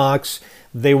exploratory talks.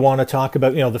 They want to talk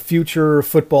about, the future of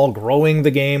football, growing the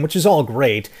game, which is all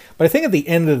great. But I think at the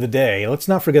end of the day, let's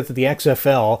not forget that the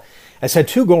XFL has had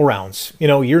 2 go-rounds.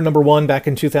 Year number 1 back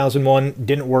in 2001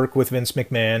 didn't work with Vince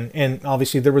McMahon, and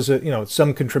obviously there was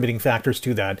some contributing factors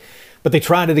to that. But they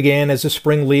tried it again as a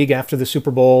spring league after the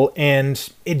Super Bowl,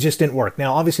 and it just didn't work.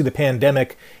 Now, obviously the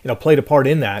pandemic, played a part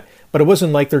in that, but it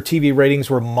wasn't like their TV ratings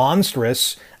were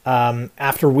monstrous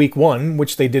after week 1,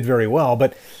 which they did very well.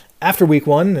 But after week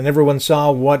 1, and everyone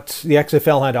saw what the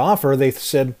XFL had to offer, they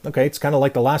said, okay, it's kind of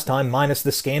like the last time, minus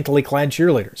the scantily clad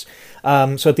cheerleaders.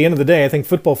 So at the end of the day, I think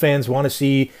football fans want to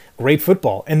see great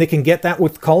football, and they can get that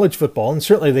with college football, and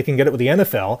certainly they can get it with the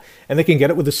NFL, and they can get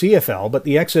it with the CFL, but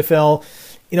the XFL,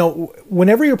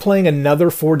 whenever you're playing another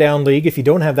 4-down league, if you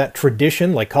don't have that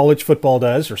tradition like college football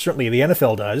does, or certainly the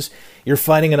NFL does, you're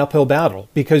fighting an uphill battle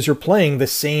because you're playing the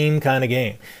same kind of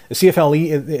game. The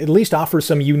CFL at least offers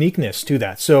some uniqueness to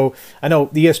that. So I know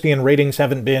the ESPN ratings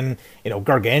haven't been,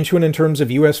 gargantuan in terms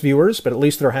of U.S. viewers, but at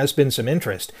least there has been some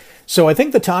interest. So I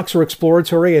think the talks were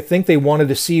exploratory. I think they wanted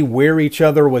to see where each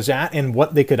other was at and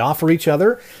what they could offer each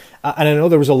other. And I know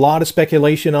there was a lot of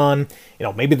speculation on,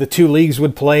 maybe the 2 leagues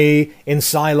would play in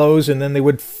silos and then they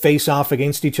would face off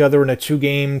against each other in a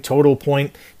 2-game total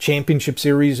point championship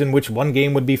series in which one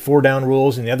game would be 4-down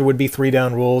rules and the other would be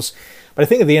 3-down rules. But I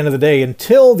think at the end of the day,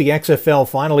 until the XFL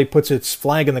finally puts its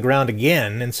flag in the ground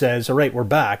again and says, all right, we're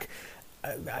back,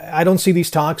 I don't see these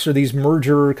talks or these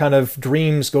merger kind of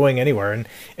dreams going anywhere.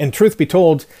 And truth be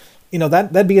told,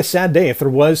 that'd be a sad day if there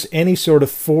was any sort of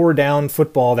 4-down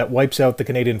football that wipes out the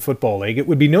Canadian Football League. It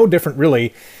would be no different,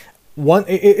 really.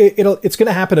 It's going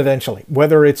to happen eventually,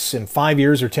 whether it's in 5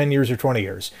 years or 10 years or 20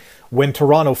 years, when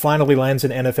Toronto finally lands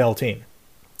an NFL team.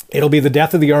 It'll be the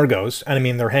death of the Argos, and I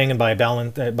mean, they're hanging by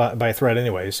a thread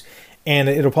anyways, and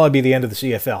it'll probably be the end of the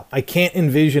CFL. I can't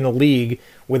envision a league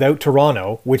without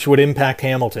Toronto, which would impact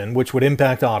Hamilton, which would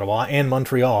impact Ottawa and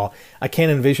Montreal. I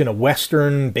can't envision a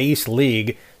Western-based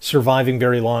league surviving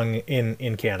very long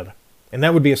in Canada. And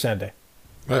that would be a sad day.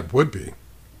 That would be.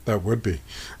 Rick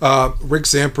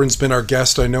Zamprin's been our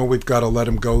guest. I know we've got to let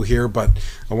him go here, but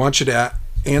I want you to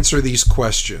answer these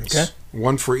questions. Okay.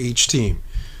 One for each team.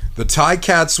 The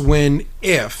Ticats win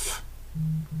if.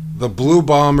 The Blue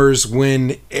Bombers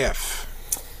win if.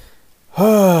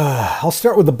 I'll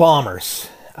start with the Bombers.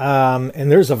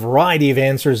 And there's a variety of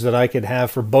answers that I could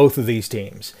have for both of these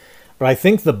teams. But I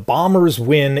think the Bombers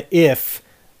win if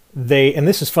they, and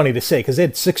this is funny to say because they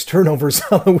had 6 turnovers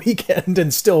on the weekend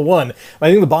and still won. But I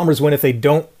think the Bombers win if they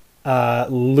don't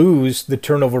lose the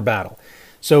turnover battle.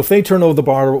 So if they turn over the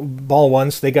ball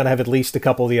once, they got to have at least a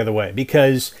couple the other way,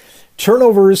 because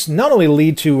turnovers not only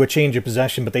lead to a change of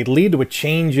possession, but they lead to a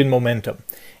change in momentum.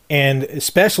 And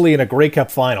especially in a Grey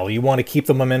Cup final, you want to keep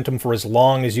the momentum for as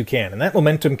long as you can. And that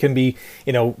momentum can be,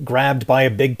 grabbed by a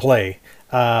big play,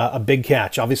 a big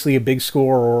catch, obviously a big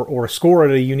score or a score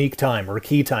at a unique time or a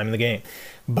key time in the game.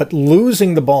 But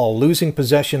losing the ball, losing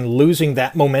possession, losing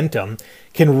that momentum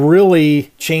can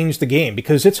really change the game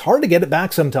because it's hard to get it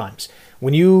back sometimes.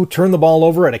 When you turn the ball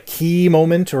over at a key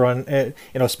moment or on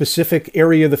a specific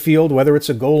area of the field, whether it's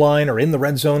a goal line or in the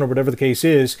red zone or whatever the case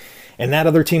is, and that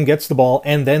other team gets the ball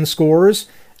and then scores,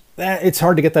 it's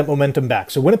hard to get that momentum back.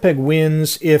 So Winnipeg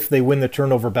wins if they win the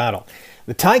turnover battle.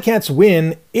 The Ticats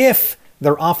win if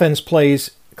their offense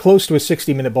plays close to a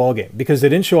 60-minute ball game because they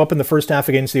didn't show up in the first half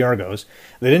against the Argos.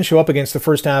 They didn't show up against the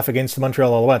first half against the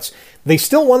Montreal Alouettes. They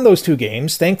still won those two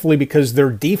games, thankfully, because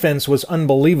their defense was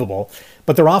unbelievable.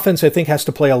 But their offense, I think, has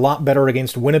to play a lot better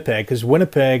against Winnipeg because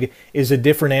Winnipeg is a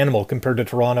different animal compared to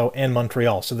Toronto and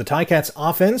Montreal. So the Ticats'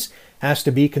 offense has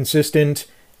to be consistent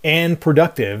and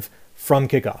productive from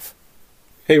kickoff.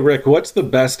 Hey, Rick, what's the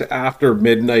best after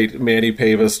midnight Manny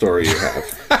Pava story you have?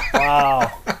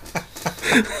 Wow.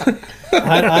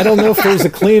 I don't know if there's a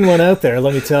clean one out there,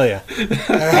 let me tell you.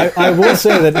 I will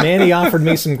say that Manny offered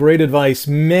me some great advice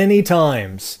many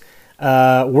times,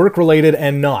 work-related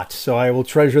and not. So I will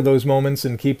treasure those moments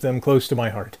and keep them close to my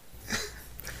heart.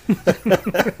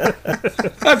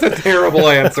 That's a terrible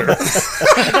answer.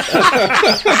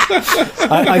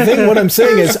 I think what I'm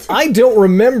saying is I don't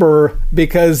remember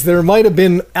because there might have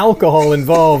been alcohol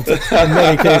involved in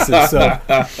many cases. So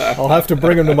I'll have to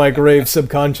bring them to my grave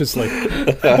subconsciously.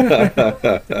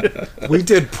 We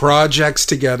did projects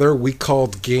together. We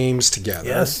called games together.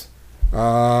 Yes.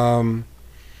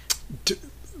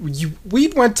 We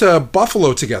went to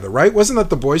Buffalo together, right? Wasn't that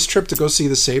the boys' trip to go see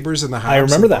the Sabres in the house? I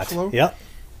remember that. Buffalo? Yeah.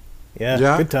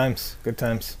 Yeah, good times.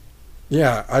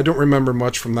 Yeah, I don't remember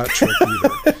much from that trip either.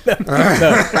 No.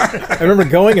 I remember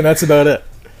going, and that's about it.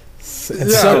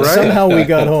 Somehow we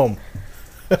got home.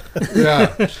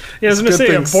 Yeah. I was going to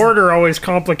say, a border always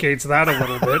complicates that a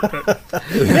little bit. But.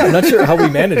 Yeah, I'm not sure how we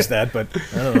managed that, but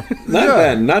I don't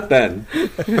know. Not then.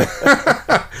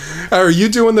 Are you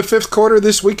doing the fifth quarter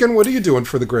this weekend? What are you doing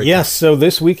for the Grey Cup? Yes, so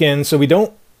this weekend,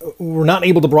 we're not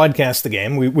able to broadcast the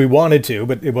game. We wanted to,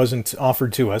 but it wasn't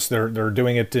offered to us. They're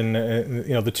doing it in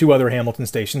the two other Hamilton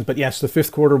stations. But yes, the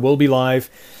fifth quarter will be live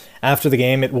after the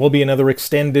game. It will be another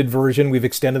extended version. We've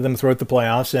extended them throughout the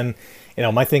playoffs, and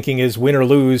my thinking is win or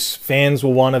lose, fans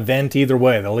will want to vent either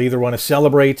way. They'll either want to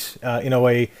celebrate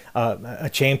a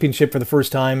championship for the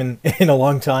first time in a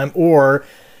long time, or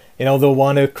they'll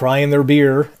want to cry in their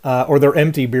beer or their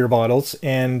empty beer bottles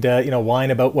and whine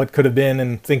about what could have been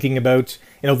and thinking about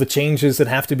the changes that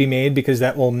have to be made because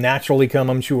that will naturally come,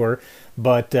 I'm sure.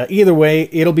 But either way,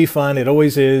 it'll be fun. It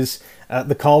always is.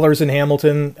 The callers in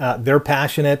Hamilton, they're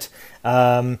passionate.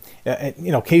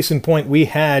 Case in point, we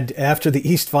had after the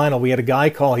East Final, we had a guy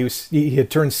call. He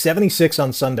had turned 76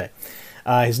 on Sunday.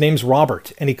 His name's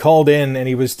Robert, and he called in and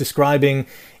he was describing,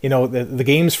 the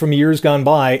games from years gone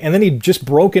by, and then he just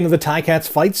broke into the Ticats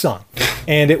fight song,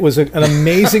 and it was an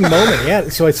amazing moment. Yeah,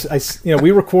 so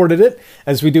we recorded it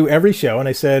as we do every show, and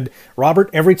I said, Robert,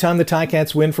 every time the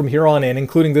Ticats win from here on in,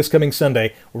 including this coming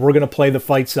Sunday, we're going to play the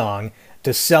fight song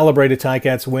to celebrate a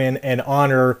Ticats win and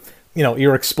honor,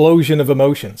 your explosion of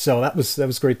emotion. So that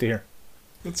was great to hear.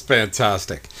 That's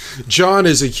fantastic. John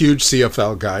is a huge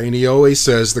CFL guy, and he always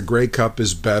says the Grey Cup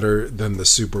is better than the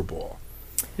Super Bowl.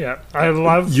 Yeah, I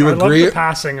love the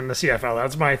passing in the CFL.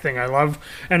 That's my thing.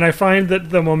 And I find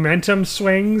that the momentum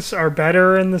swings are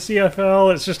better in the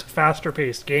CFL. It's just a faster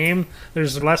paced game.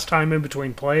 There's less time in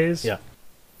between plays.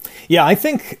 Yeah, I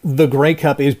think the Grey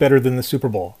Cup is better than the Super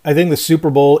Bowl. I think the Super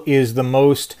Bowl is the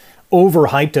most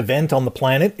overhyped event on the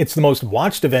planet. It's the most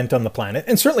watched event on the planet.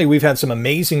 And certainly we've had some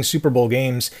amazing Super Bowl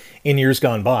games in years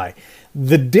gone by.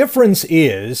 The difference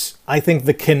is, I think,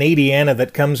 the Canadiana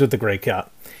that comes with the Grey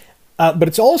Cup. But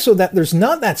it's also that there's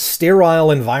not that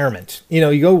sterile environment.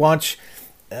 You go watch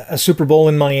a Super Bowl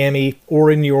in Miami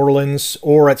or in New Orleans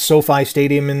or at SoFi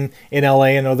Stadium in LA.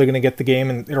 I know they're going to get the game,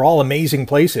 and they're all amazing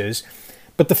places.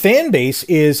 But the fan base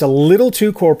is a little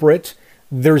too corporate.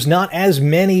 There's not as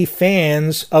many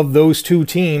fans of those two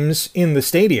teams in the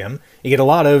stadium. You get a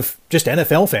lot of just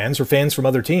NFL fans or fans from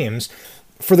other teams.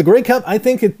 For the Grey Cup, I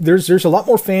think there's a lot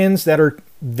more fans that are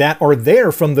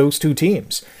there from those two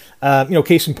teams.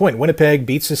 Case in point, Winnipeg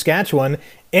beats Saskatchewan.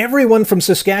 Everyone from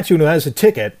Saskatchewan who has a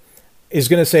ticket is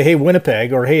going to say, hey,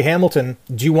 Winnipeg, or hey, Hamilton,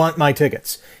 do you want my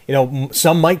tickets?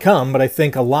 Some might come, but I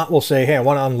think a lot will say, hey, I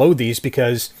want to unload these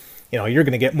because you're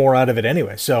going to get more out of it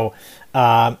anyway. So,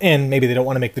 and maybe they don't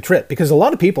want to make the trip because a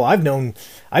lot of people I've known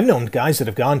guys that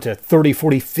have gone to 30,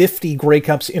 40, 50 Grey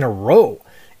Cups in a row.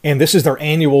 and this is their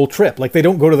annual trip. Like, they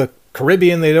don't go to the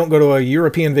Caribbean, they don't go to a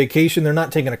European vacation, they're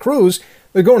not taking a cruise,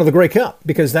 they're going to the Grey Cup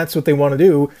because that's what they want to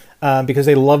do, because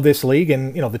they love this league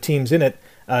and, the teams in it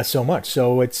so much.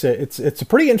 So it's a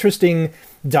pretty interesting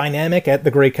dynamic at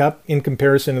the Grey Cup in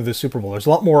comparison to the Super Bowl. There's a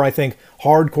lot more, I think,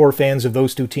 hardcore fans of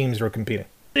those two teams that are competing.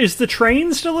 Is the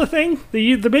train still a thing?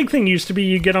 The big thing used to be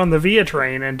you get on the Via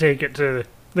train and take it to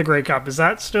the Grey Cup. Is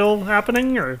that still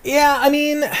happening? Or yeah, I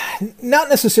mean, not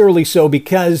necessarily so,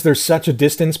 because there's such a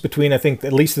distance between, I think,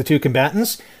 at least the two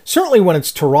combatants. Certainly when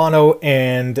it's Toronto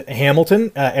and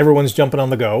Hamilton, everyone's jumping on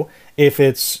the go. If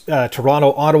it's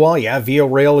Toronto, Ottawa, yeah, Via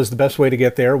Rail is the best way to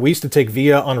get there. We used to take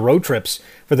Via on road trips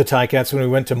for the Ticats when we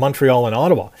went to Montreal and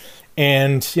Ottawa.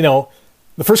 And,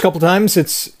 the first couple times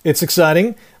it's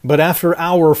exciting, but after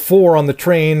hour 4 on the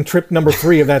train, trip number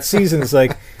 3 of that season, is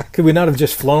like, could we not have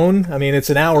just flown? I mean, it's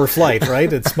an hour flight,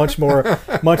 right? It's much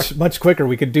quicker.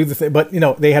 We could do the thing, but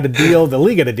they had a deal. The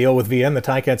league had a deal with Via, and the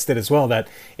Ticats did as well. That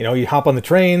you hop on the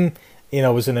train. It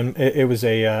was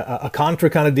a contra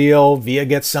kind of deal. Via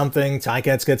gets something,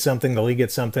 Ticats get something, the league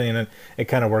gets something, and it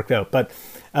kind of worked out. But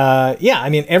I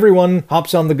mean, everyone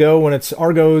hops on the go when it's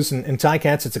Argos and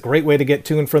Ticats. It's a great way to get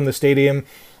to and from the stadium.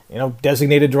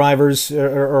 Designated drivers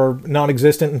are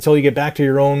non-existent until you get back to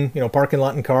your own, parking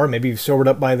lot and car. Maybe you've sobered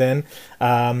up by then.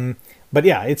 But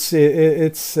yeah, it's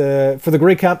for the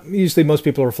Grey Cup. Usually, most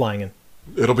people are flying in.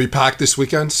 It'll be packed this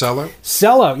weekend, sellout?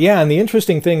 Sellout, yeah. And the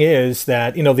interesting thing is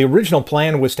that, the original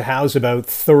plan was to house about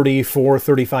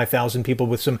 35,000 people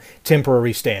with some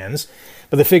temporary stands.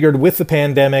 But they figured with the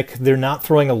pandemic, they're not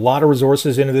throwing a lot of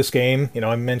resources into this game.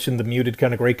 I mentioned the muted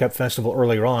kind of Grey Cup festival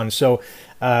earlier on. So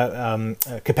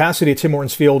capacity at Tim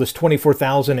Hortons Field is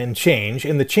 24,000 and change.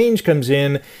 And the change comes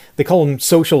in, they call them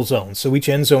social zones. So each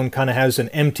end zone kind of has an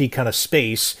empty kind of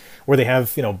space where they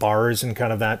have, bars and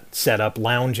kind of that setup,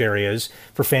 lounge areas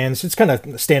for fans. It's kind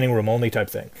of standing room only type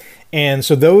thing. And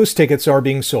so those tickets are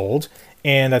being sold.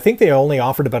 And I think they only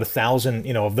offered about 1,000,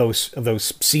 of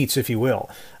those seats, if you will.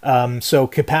 So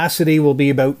capacity will be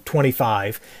about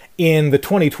 25. In the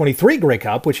 2023 Grey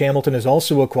Cup, which Hamilton has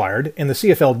also acquired, and the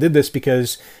CFL did this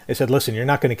because they said, listen, you're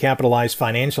not going to capitalize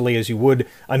financially as you would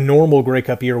a normal Grey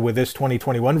Cup year with this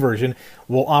 2021 version.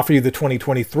 We'll offer you the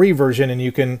 2023 version, and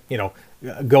you can,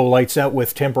 go lights out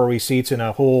with temporary seats and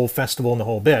a whole festival and the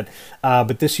whole bit.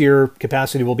 But this year,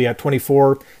 capacity will be at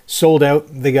 24, sold out.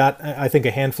 They got, I think,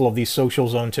 a handful of these social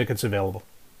zone tickets available.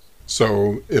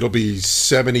 So it'll be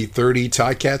 70-30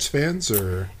 Ticats fans,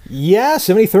 or? Yeah,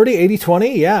 70-30,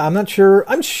 80-20. Yeah, I'm not sure.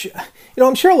 I'm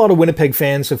sure a lot of Winnipeg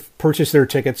fans have purchased their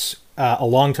tickets a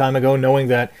long time ago, knowing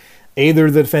that A,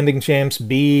 they're the defending champs,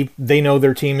 B, they know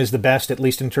their team is the best, at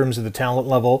least in terms of the talent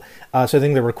level. So I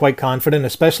think they were quite confident,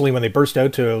 especially when they burst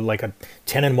out to like a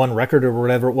 10-1 record or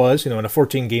whatever it was. In a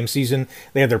 14-game season,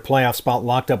 they had their playoff spot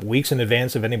locked up weeks in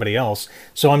advance of anybody else.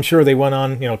 So I'm sure they went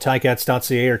on,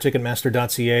 Ticats.ca or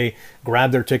Ticketmaster.ca,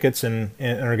 grabbed their tickets and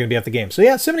are going to be at the game. So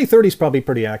yeah, 70-30 is probably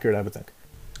pretty accurate, I would think.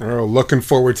 Oh, looking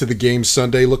forward to the game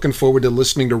Sunday. Looking forward to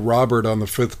listening to Robert on the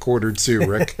 5th quarter too,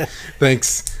 Rick.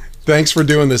 Thanks for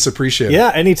doing this. Appreciate it.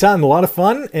 Yeah, anytime. A lot of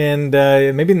fun. And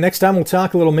maybe next time we'll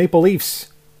talk a little Maple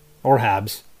Leafs or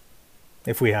Habs,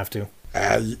 if we have to.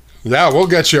 Yeah, we'll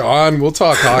get you on. We'll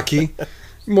talk hockey.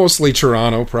 Mostly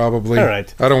Toronto, probably. All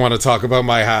right. I don't want to talk about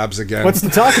my Habs again. What's to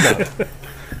talk about?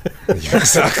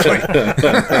 Exactly.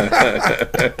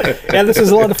 Yeah, this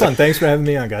is a lot of fun. Thanks for having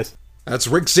me on, guys. That's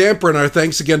Rick Zamperin. Our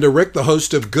thanks again to Rick, the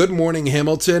host of Good Morning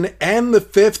Hamilton and the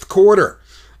 5th quarter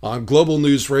on Global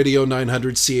News Radio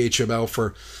 900 CHML,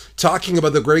 for talking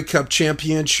about the Grey Cup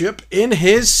Championship in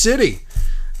his city,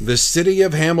 the city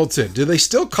of Hamilton. Do they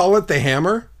still call it the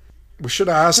Hammer? We should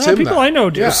have asked him people that. I know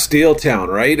do. Yeah. Steel Town,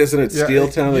 right? Isn't it Steel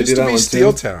Town? It used to be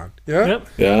Steel Town. Yeah. Yep.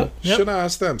 Yeah. Should have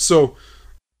asked them. So,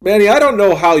 Manny, I don't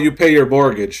know how you pay your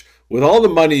mortgage with all the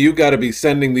money you got to be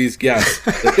sending these guests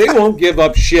that they won't give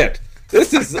up shit.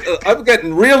 This is, I'm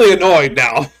getting really annoyed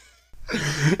now.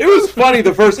 It was funny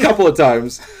the first couple of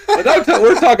times. But now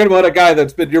we're talking about a guy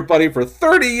that's been your buddy for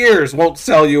 30 years, won't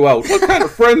sell you out. What kind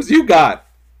of friends you got?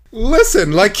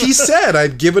 listen, like he said,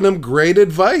 I'd given him great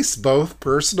advice, both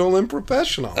personal and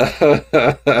professional.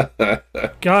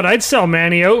 God, I'd sell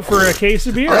Manny out for a case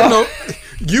of beer. I know.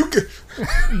 You could,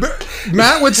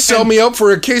 Matt would sell me out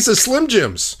for a case of Slim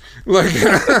Jims. Like,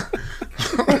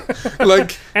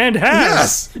 like, and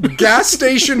has. Yes, gas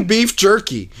station beef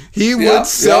jerky. He would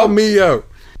sell me out.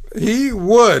 He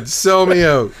would sell me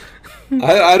out.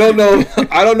 I don't know.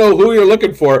 I don't know who you're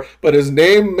looking for, but his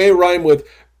name may rhyme with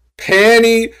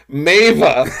Panny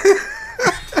Mava.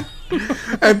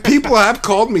 And people have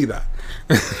called me that.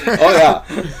 Oh yeah,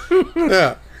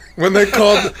 Yeah. When they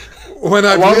called when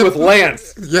I along with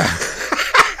Lance. Yeah.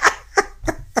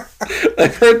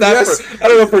 I've heard that. Yes. I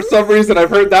don't know, for some reason I've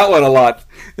heard that one a lot.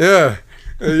 Yeah.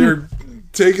 You're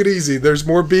take it easy. There's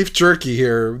more beef jerky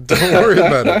here. Don't worry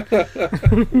about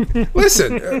it.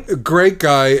 Listen, great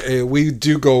guy. We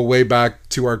do go way back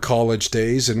to our college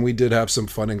days, and we did have some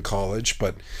fun in college,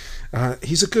 but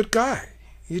he's a good guy.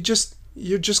 You're just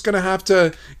going to have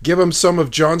to give him some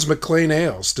of John's McLean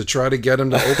ales to try to get him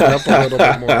to open up a little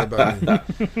bit more about me.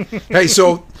 Hey,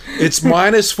 so it's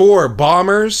 -4.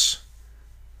 Bombers,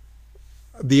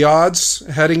 the odds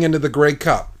heading into the Grey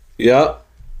Cup. Yeah.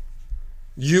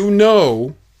 You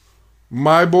know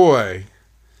my boy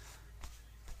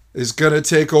is going to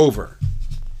take over,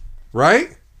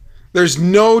 right? There's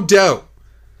no doubt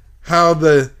how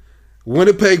the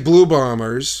Winnipeg Blue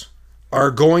Bombers are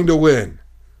going to win.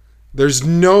 There's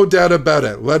no doubt about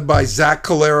it. Led by Zach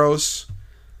Collaros,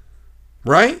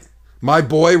 right? My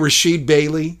boy Rasheed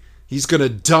Bailey. He's going to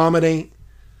dominate.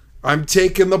 I'm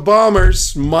taking the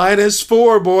Bombers.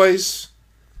 -4, boys.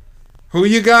 Who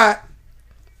you got?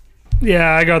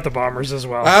 Yeah, I got the Bombers as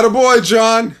well. Attaboy,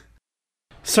 John.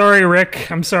 Sorry,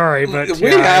 Rick. I'm sorry, but we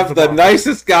yeah, I have the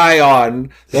nicest guy on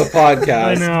the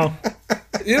podcast. I know.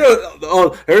 You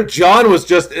know, John was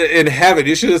just in heaven.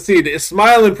 You should have seen it,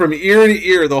 smiling from ear to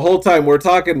ear the whole time. We're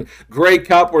talking Grey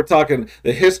Cup. We're talking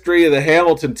the history of the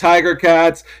Hamilton Tiger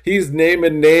Cats. He's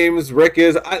naming names. Rick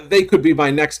is. They could be my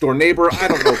next door neighbor. I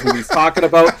don't know who he's talking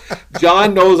about.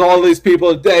 John knows all these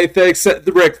people. Hey, thanks,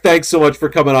 Rick. Thanks so much for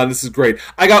coming on. This is great.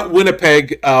 I got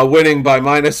Winnipeg winning by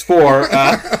 -4.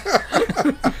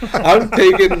 I'm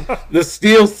taking the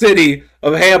Steel City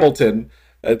of Hamilton.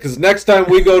 Because next time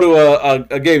we go to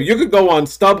a game, you could go on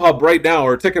StubHub right now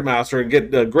or Ticketmaster and get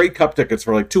Grey Cup tickets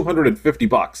for like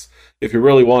 $250 if you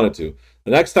really wanted to. The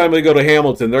next time we go to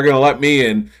Hamilton, they're going to let me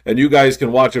in, and you guys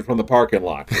can watch it from the parking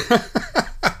lot.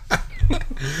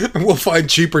 We'll find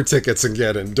cheaper tickets and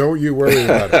get in. Don't you worry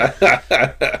about it.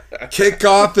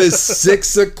 Kickoff is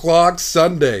 6 o'clock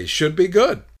Sunday. Should be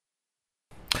good.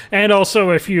 And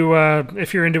also, if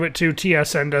you're into it too,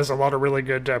 TSN does a lot of really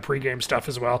good pregame stuff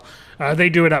as well. They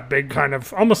do it up big, kind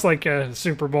of almost like a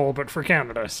Super Bowl, but for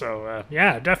Canada. So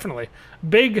yeah, definitely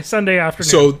big Sunday afternoon.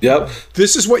 So yep.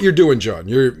 This is what you're doing, John.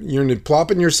 You're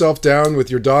plopping yourself down with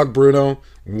your dog Bruno,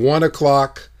 1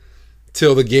 o'clock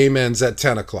till the game ends at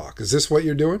 10 o'clock. Is this what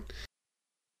you're doing?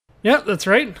 Yeah, that's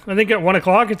right. I think at 1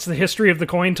 o'clock it's the history of the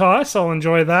coin toss. I'll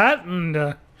enjoy that,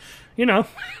 and you know,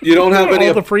 you don't have any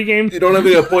all the pregame. You don't have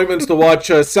any appointments to watch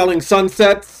Selling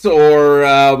Sunsets or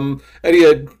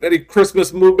any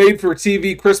Christmas made for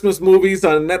TV Christmas movies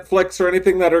on Netflix or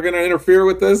anything that are going to interfere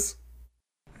with this.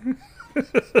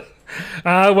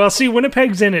 Well, see,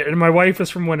 Winnipeg's in it, and my wife is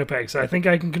from Winnipeg, so I think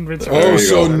I can convince her. Oh,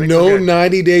 so no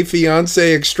 90 Day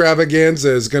Fiancé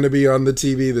extravaganza is going to be on the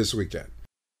TV this weekend.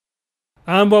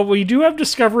 Well, we do have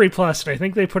Discovery Plus, and I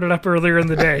think they put it up earlier in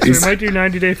the day, so we might do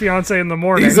 90 Day Fiancé in the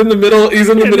morning. He's in the middle. He's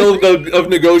in the middle of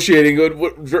negotiating.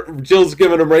 What Jill's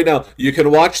giving him right now. You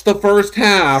can watch the first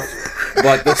half,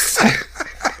 but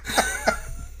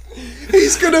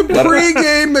he's gonna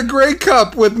pregame the Grey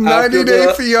Cup with 90 Day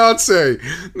Fiancé.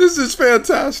 This is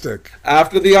fantastic.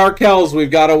 After the Arkells,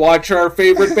 we've got to watch our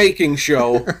favorite baking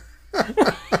show.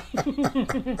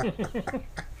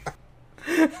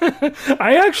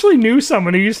 I actually knew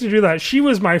someone who used to do that. She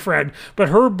was my friend, but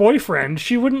her boyfriend,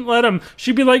 she wouldn't let him.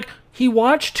 She'd be like, he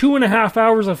watched 2.5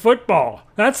 hours of football.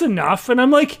 That's enough. And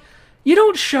I'm like, you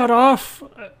don't shut off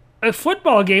a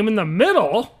football game in the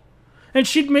middle. And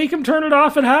she'd make him turn it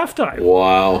off at halftime.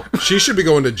 Wow. She should be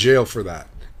going to jail for that.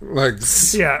 Like,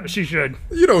 yeah, she should.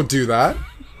 You don't do that.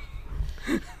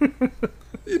 You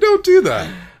don't do that.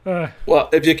 Well,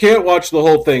 if you can't watch the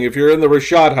whole thing, if you're in the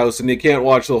Rashad house and you can't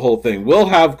watch the whole thing, we'll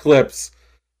have clips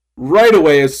right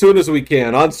away as soon as we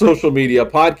can on social media,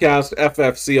 podcast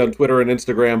FFC on Twitter and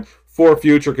Instagram, for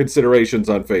future considerations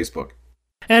on Facebook.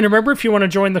 And remember, if you want to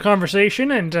join the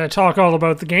conversation and talk all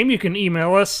about the game, you can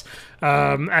email us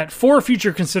at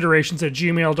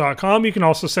forfutureconsiderations@gmail.com. You can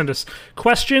also send us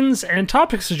questions and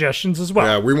topic suggestions as well.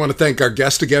 Yeah, we want to thank our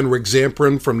guest again, Rick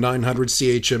Zamprin from 900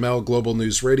 CHML Global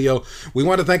News Radio. We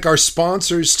want to thank our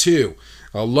sponsors too,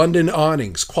 London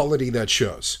Awnings, quality that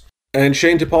shows. And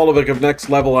Shane Topolovic of Next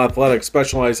Level Athletics,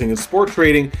 specializing in sport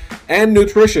trading and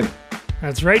nutrition.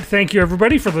 That's right. Thank you,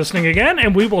 everybody, for listening again,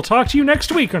 and we will talk to you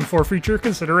next week on For Future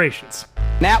Considerations.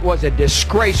 That was a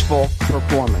disgraceful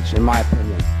performance, in my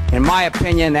opinion. In my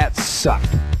opinion, that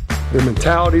sucked. Their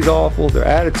mentality's awful. Their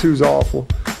attitude's awful.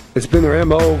 It's been their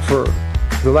MO for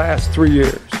the last 3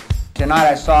 years. Tonight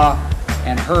I saw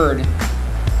and heard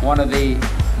one of the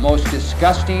most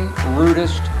disgusting,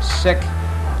 rudest, sick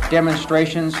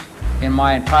demonstrations in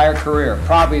my entire career,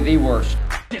 probably the worst.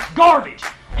 It's garbage,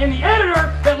 and the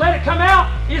editor that let it come out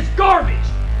is garbage.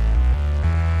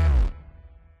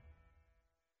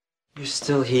 You're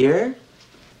still here?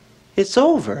 It's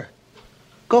over.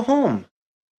 Go home.